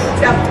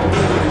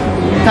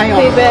 They are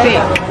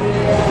thick.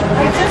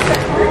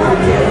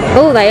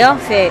 Oh, they are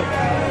thick.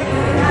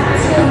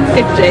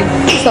 50.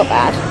 It's not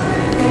bad.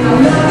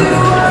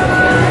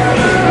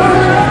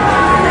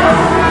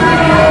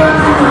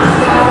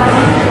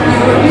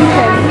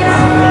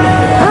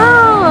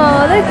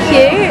 Oh, they're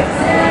cute.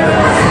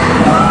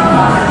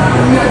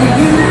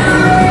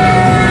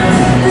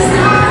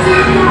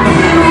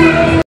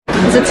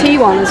 There's a tea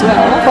one as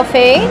well.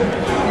 Coffee.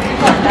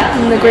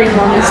 And the green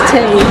one is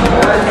tea.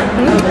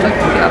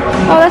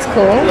 Oh, that's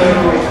cool.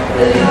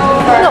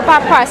 Not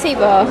bad price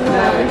either.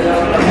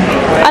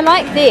 I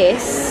like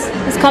this.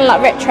 It's kind of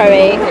like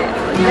retro-y.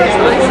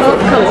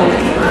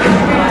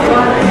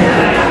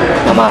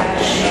 How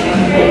much?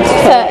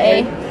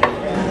 30.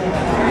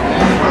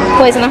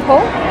 Poison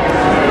apple.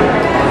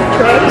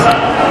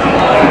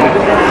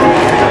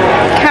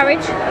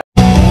 Carriage.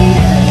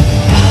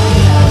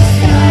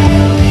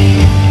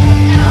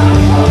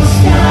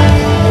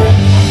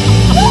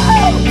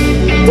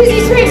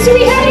 Disney Swift, so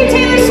we have any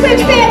Taylor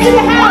Swift fans in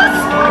the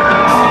house?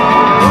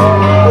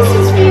 This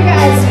is for you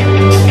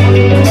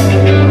guys.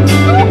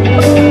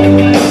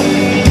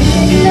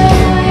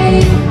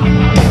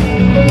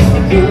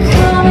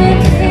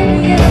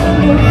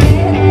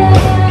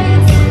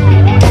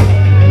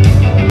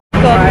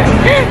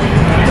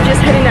 We're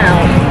just heading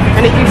out,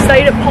 and if you've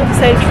stayed at Pop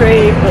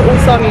Century or All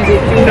Star Music,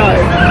 you know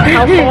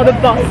how far the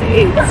bus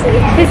is.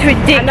 It's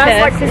ridiculous. And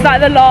that's It's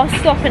like the last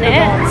stop in it.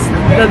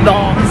 The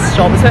last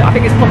stop. So I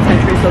think it's Pop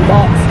Century is the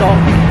last stop.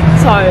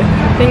 So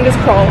fingers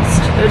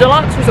crossed. The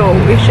deluxe resort,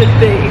 we should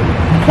be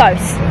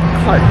Close.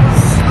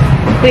 close.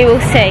 We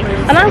will see.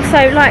 And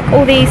also like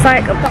all these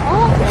like the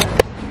artwork.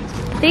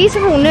 These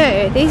are all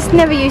new. These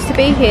never used to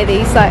be here,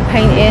 these like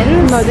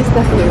paintings. No, this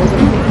definitely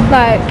wasn't.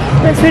 Like,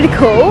 that's really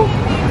cool.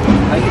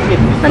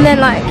 And then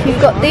like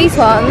you've got these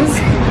ones.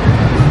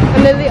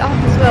 And they're lit up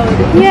as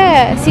well.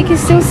 Yeah, so you can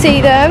still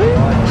see them.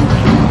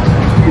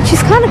 Which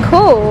is kind of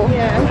cool.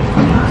 Yeah.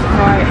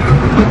 Right,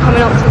 we're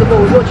coming up to the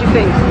ball. What do you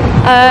think?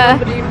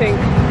 What do you think?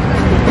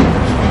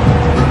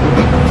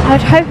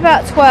 I'd hope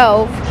about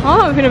 12. I'm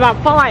hoping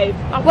about 5.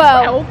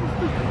 Well,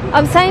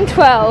 I'm saying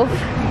 12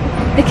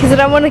 because I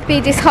don't want to be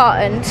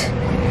disheartened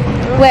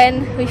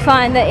when we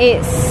find that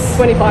it's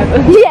 25.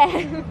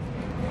 yeah.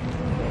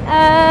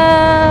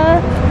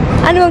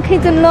 Animal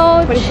Kingdom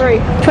Lodge 23.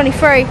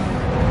 23.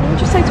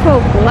 Just say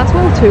 12. Well, that's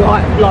well too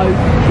low.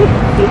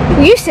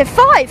 You said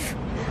 5.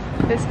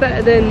 It's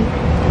better than.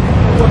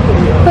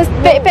 It's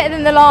better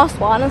than the last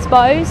one, I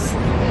suppose.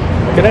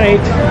 Good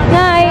night.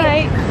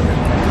 Night.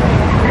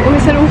 When we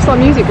said All Star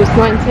Music was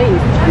 19.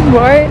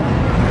 Right.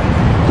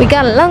 We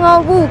got a long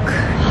old walk,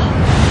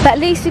 but at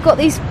least we've got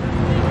these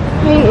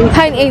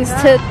paintings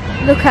to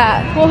look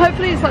at. Well,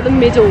 hopefully it's like the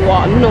middle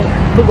one, not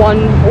the one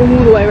all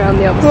the way around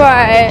the other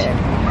side. Right.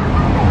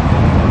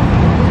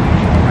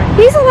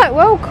 These are like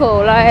well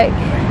cool, like.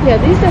 Yeah,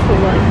 these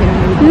definitely weren't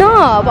here.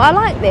 No, but I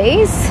like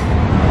these.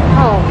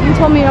 Oh, you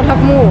told me I'd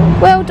have more.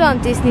 Well done,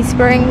 Disney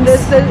Springs.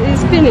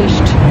 It's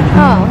finished.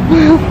 Oh.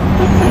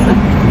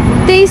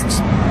 These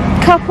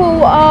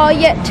couple are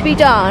yet to be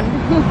done.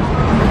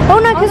 Oh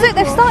no, because look,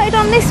 they've started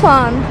on this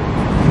one.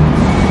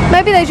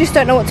 Maybe they just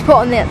don't know what to put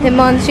on them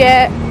ones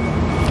yet.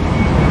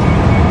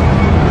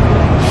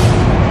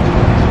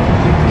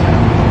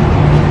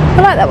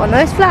 I like that one though,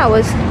 it's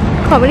flowers.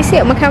 Can't really see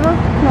it on my camera.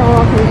 No,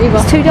 I can't either.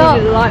 It's too dark.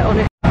 Needed a light on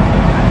it.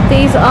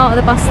 These are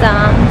the bus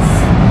stands.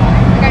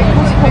 Okay,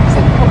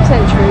 Pop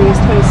Century is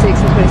 26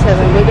 and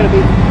 27. We're going to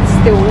be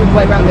still all the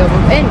way around the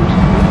other end.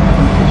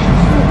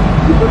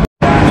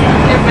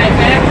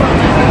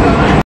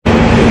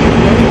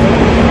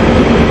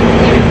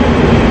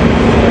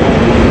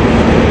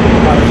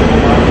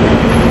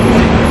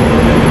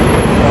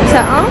 Is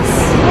that us?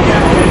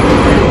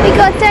 We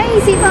got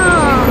Daisy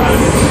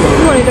bars.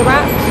 You wanted a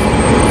wrap?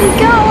 We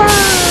got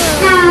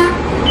one.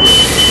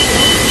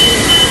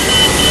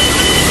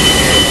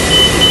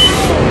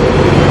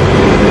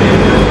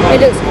 It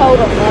looks cold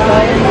up there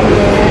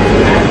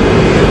though.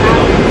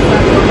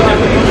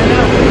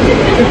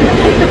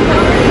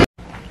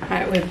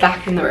 Right, we're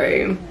back in the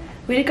room.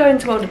 We did go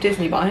into World of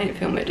Disney, but I didn't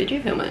film it. Did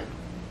you film it?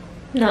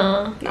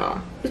 No.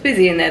 No. It was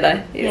busy in there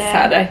though. It was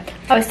Saturday.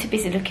 I was too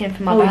busy looking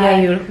for my Oh bag.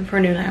 yeah, you were looking for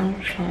a new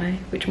lounge tie,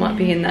 which might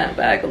be in that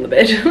bag on the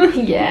bed.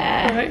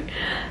 Yeah. Right.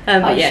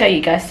 I'll show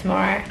you guys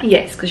tomorrow.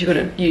 Yes, because you're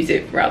going to use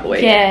it throughout the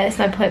week. Yeah, there's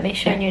no point me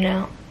showing you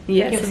now.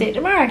 Yes. You'll see it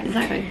tomorrow.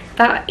 Exactly.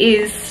 That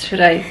is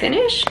today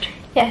finished.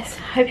 Yes,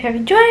 hope you have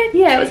enjoyed.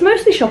 Yeah, it was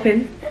mostly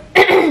shopping.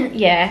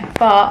 Yeah,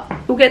 but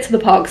We'll get to the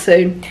park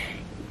soon.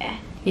 yeah.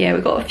 Yeah,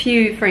 we've got a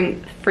few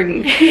frings.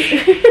 Frings?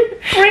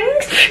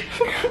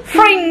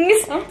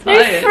 Frings? I'm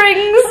No tired.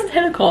 frings.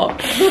 10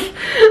 o'clock.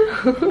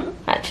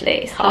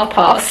 Actually, it's half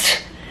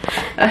past.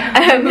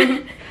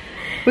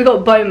 We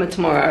got Boma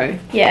tomorrow.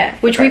 Yeah.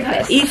 Which we've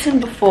breakfast. eaten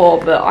before,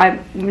 but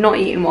I've not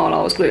eaten while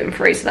I was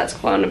gluten-free, so that's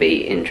going to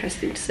be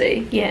interesting to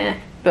see. Yeah.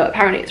 But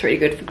apparently it's really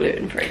good for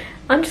gluten-free.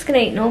 I'm just gonna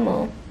eat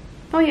normal.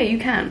 Oh yeah, you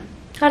can.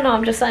 I know,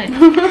 I'm just saying.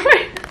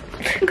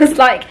 Because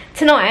like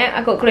tonight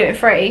I got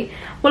gluten-free.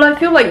 Well, I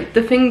feel like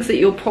the things that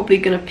you're probably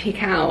going to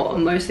pick out are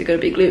mostly going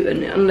to be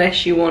gluten,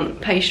 unless you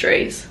want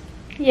pastries,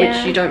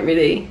 which you don't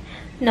really.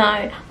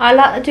 No,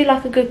 I do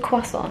like a good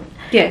croissant.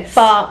 Yes.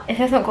 But if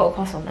it's not got a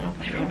croissant, then I'll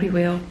Probably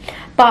will.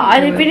 But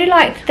I really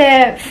liked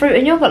their fruit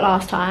and yogurt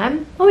last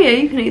time. Oh yeah,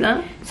 you can eat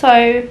that.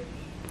 So,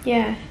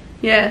 yeah.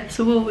 Yeah,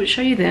 so we'll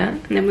show you that,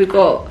 and then we've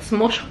got some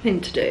more shopping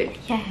to do.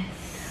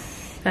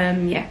 Yes.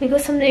 Yeah. We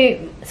got some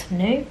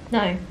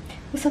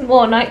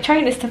more night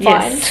trainers to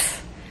find. Yes.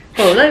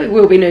 Well, that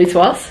will be new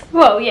to us.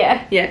 Well,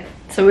 yeah. Yeah.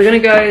 So we're gonna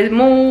go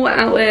more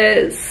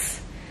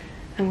outlets,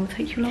 and we'll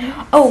take you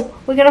along. Oh,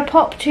 we're gonna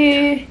pop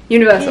to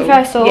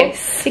Universal.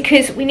 Yes.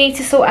 Because we need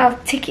to sort our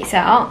tickets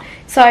out.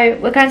 So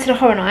we're going to the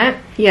horror night.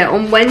 Yeah,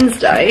 on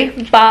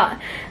Wednesday. But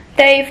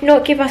they've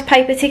not given us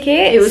paper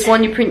tickets. It was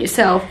one you print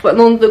yourself, but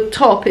on the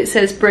top it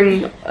says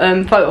bring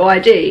photo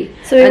ID.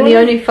 So the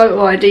only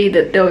photo ID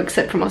that they'll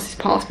accept from us is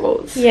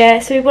passports. Yeah,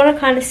 so we want to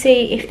kind of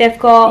see if they've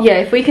got... Yeah,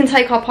 if we can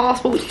take our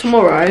passports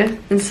tomorrow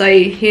and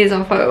say, here's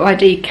our photo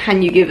ID,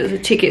 can you give us a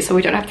ticket so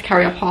we don't have to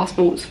carry our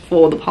passports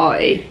for the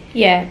party?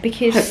 Yeah,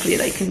 because... Hopefully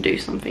they can do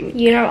something.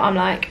 You know what I'm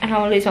like, and I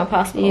want to lose my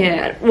passport.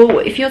 Yeah, well,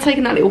 if you're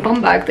taking that little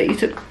bum bag that you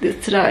took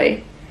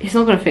today, it's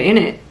not going to fit in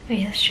it. Oh,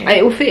 yeah, that's true.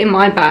 It will fit in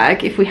my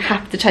bag if we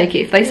have to take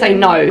it. If they say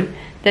no,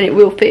 then it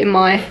will fit in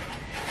my...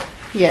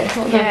 Yeah, it's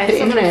not going to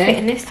fit in there. Fit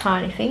in this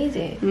tiny thing, is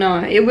it?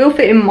 No, it will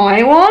fit in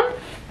my one.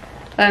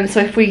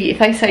 So if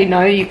they say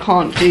no, you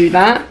can't do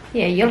that.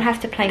 Yeah, you'll have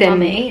to play then,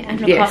 mummy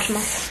and look after my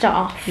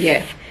stuff.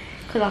 Yeah.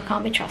 Because I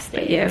can't be trusted.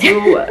 But yeah,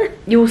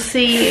 you'll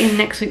see in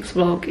next week's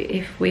vlog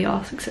if we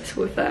are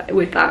successful with that.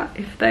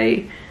 If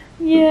they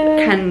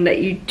can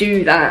let you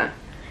do that.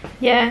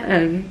 Yeah.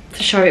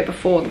 To show it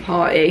before the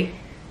party.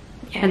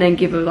 Yeah. And then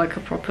give her like a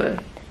proper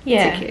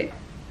ticket.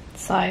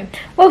 So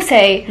we'll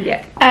see.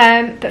 Yeah.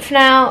 But for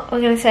now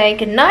we're gonna say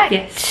good night.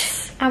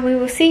 Yes. And we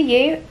will see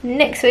you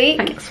next week.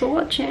 Thanks for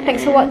watching.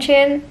 Thanks for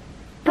watching.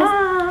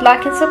 Bye.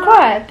 Like and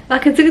subscribe.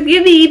 Like and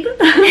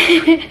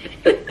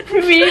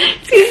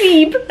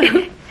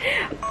subscribe.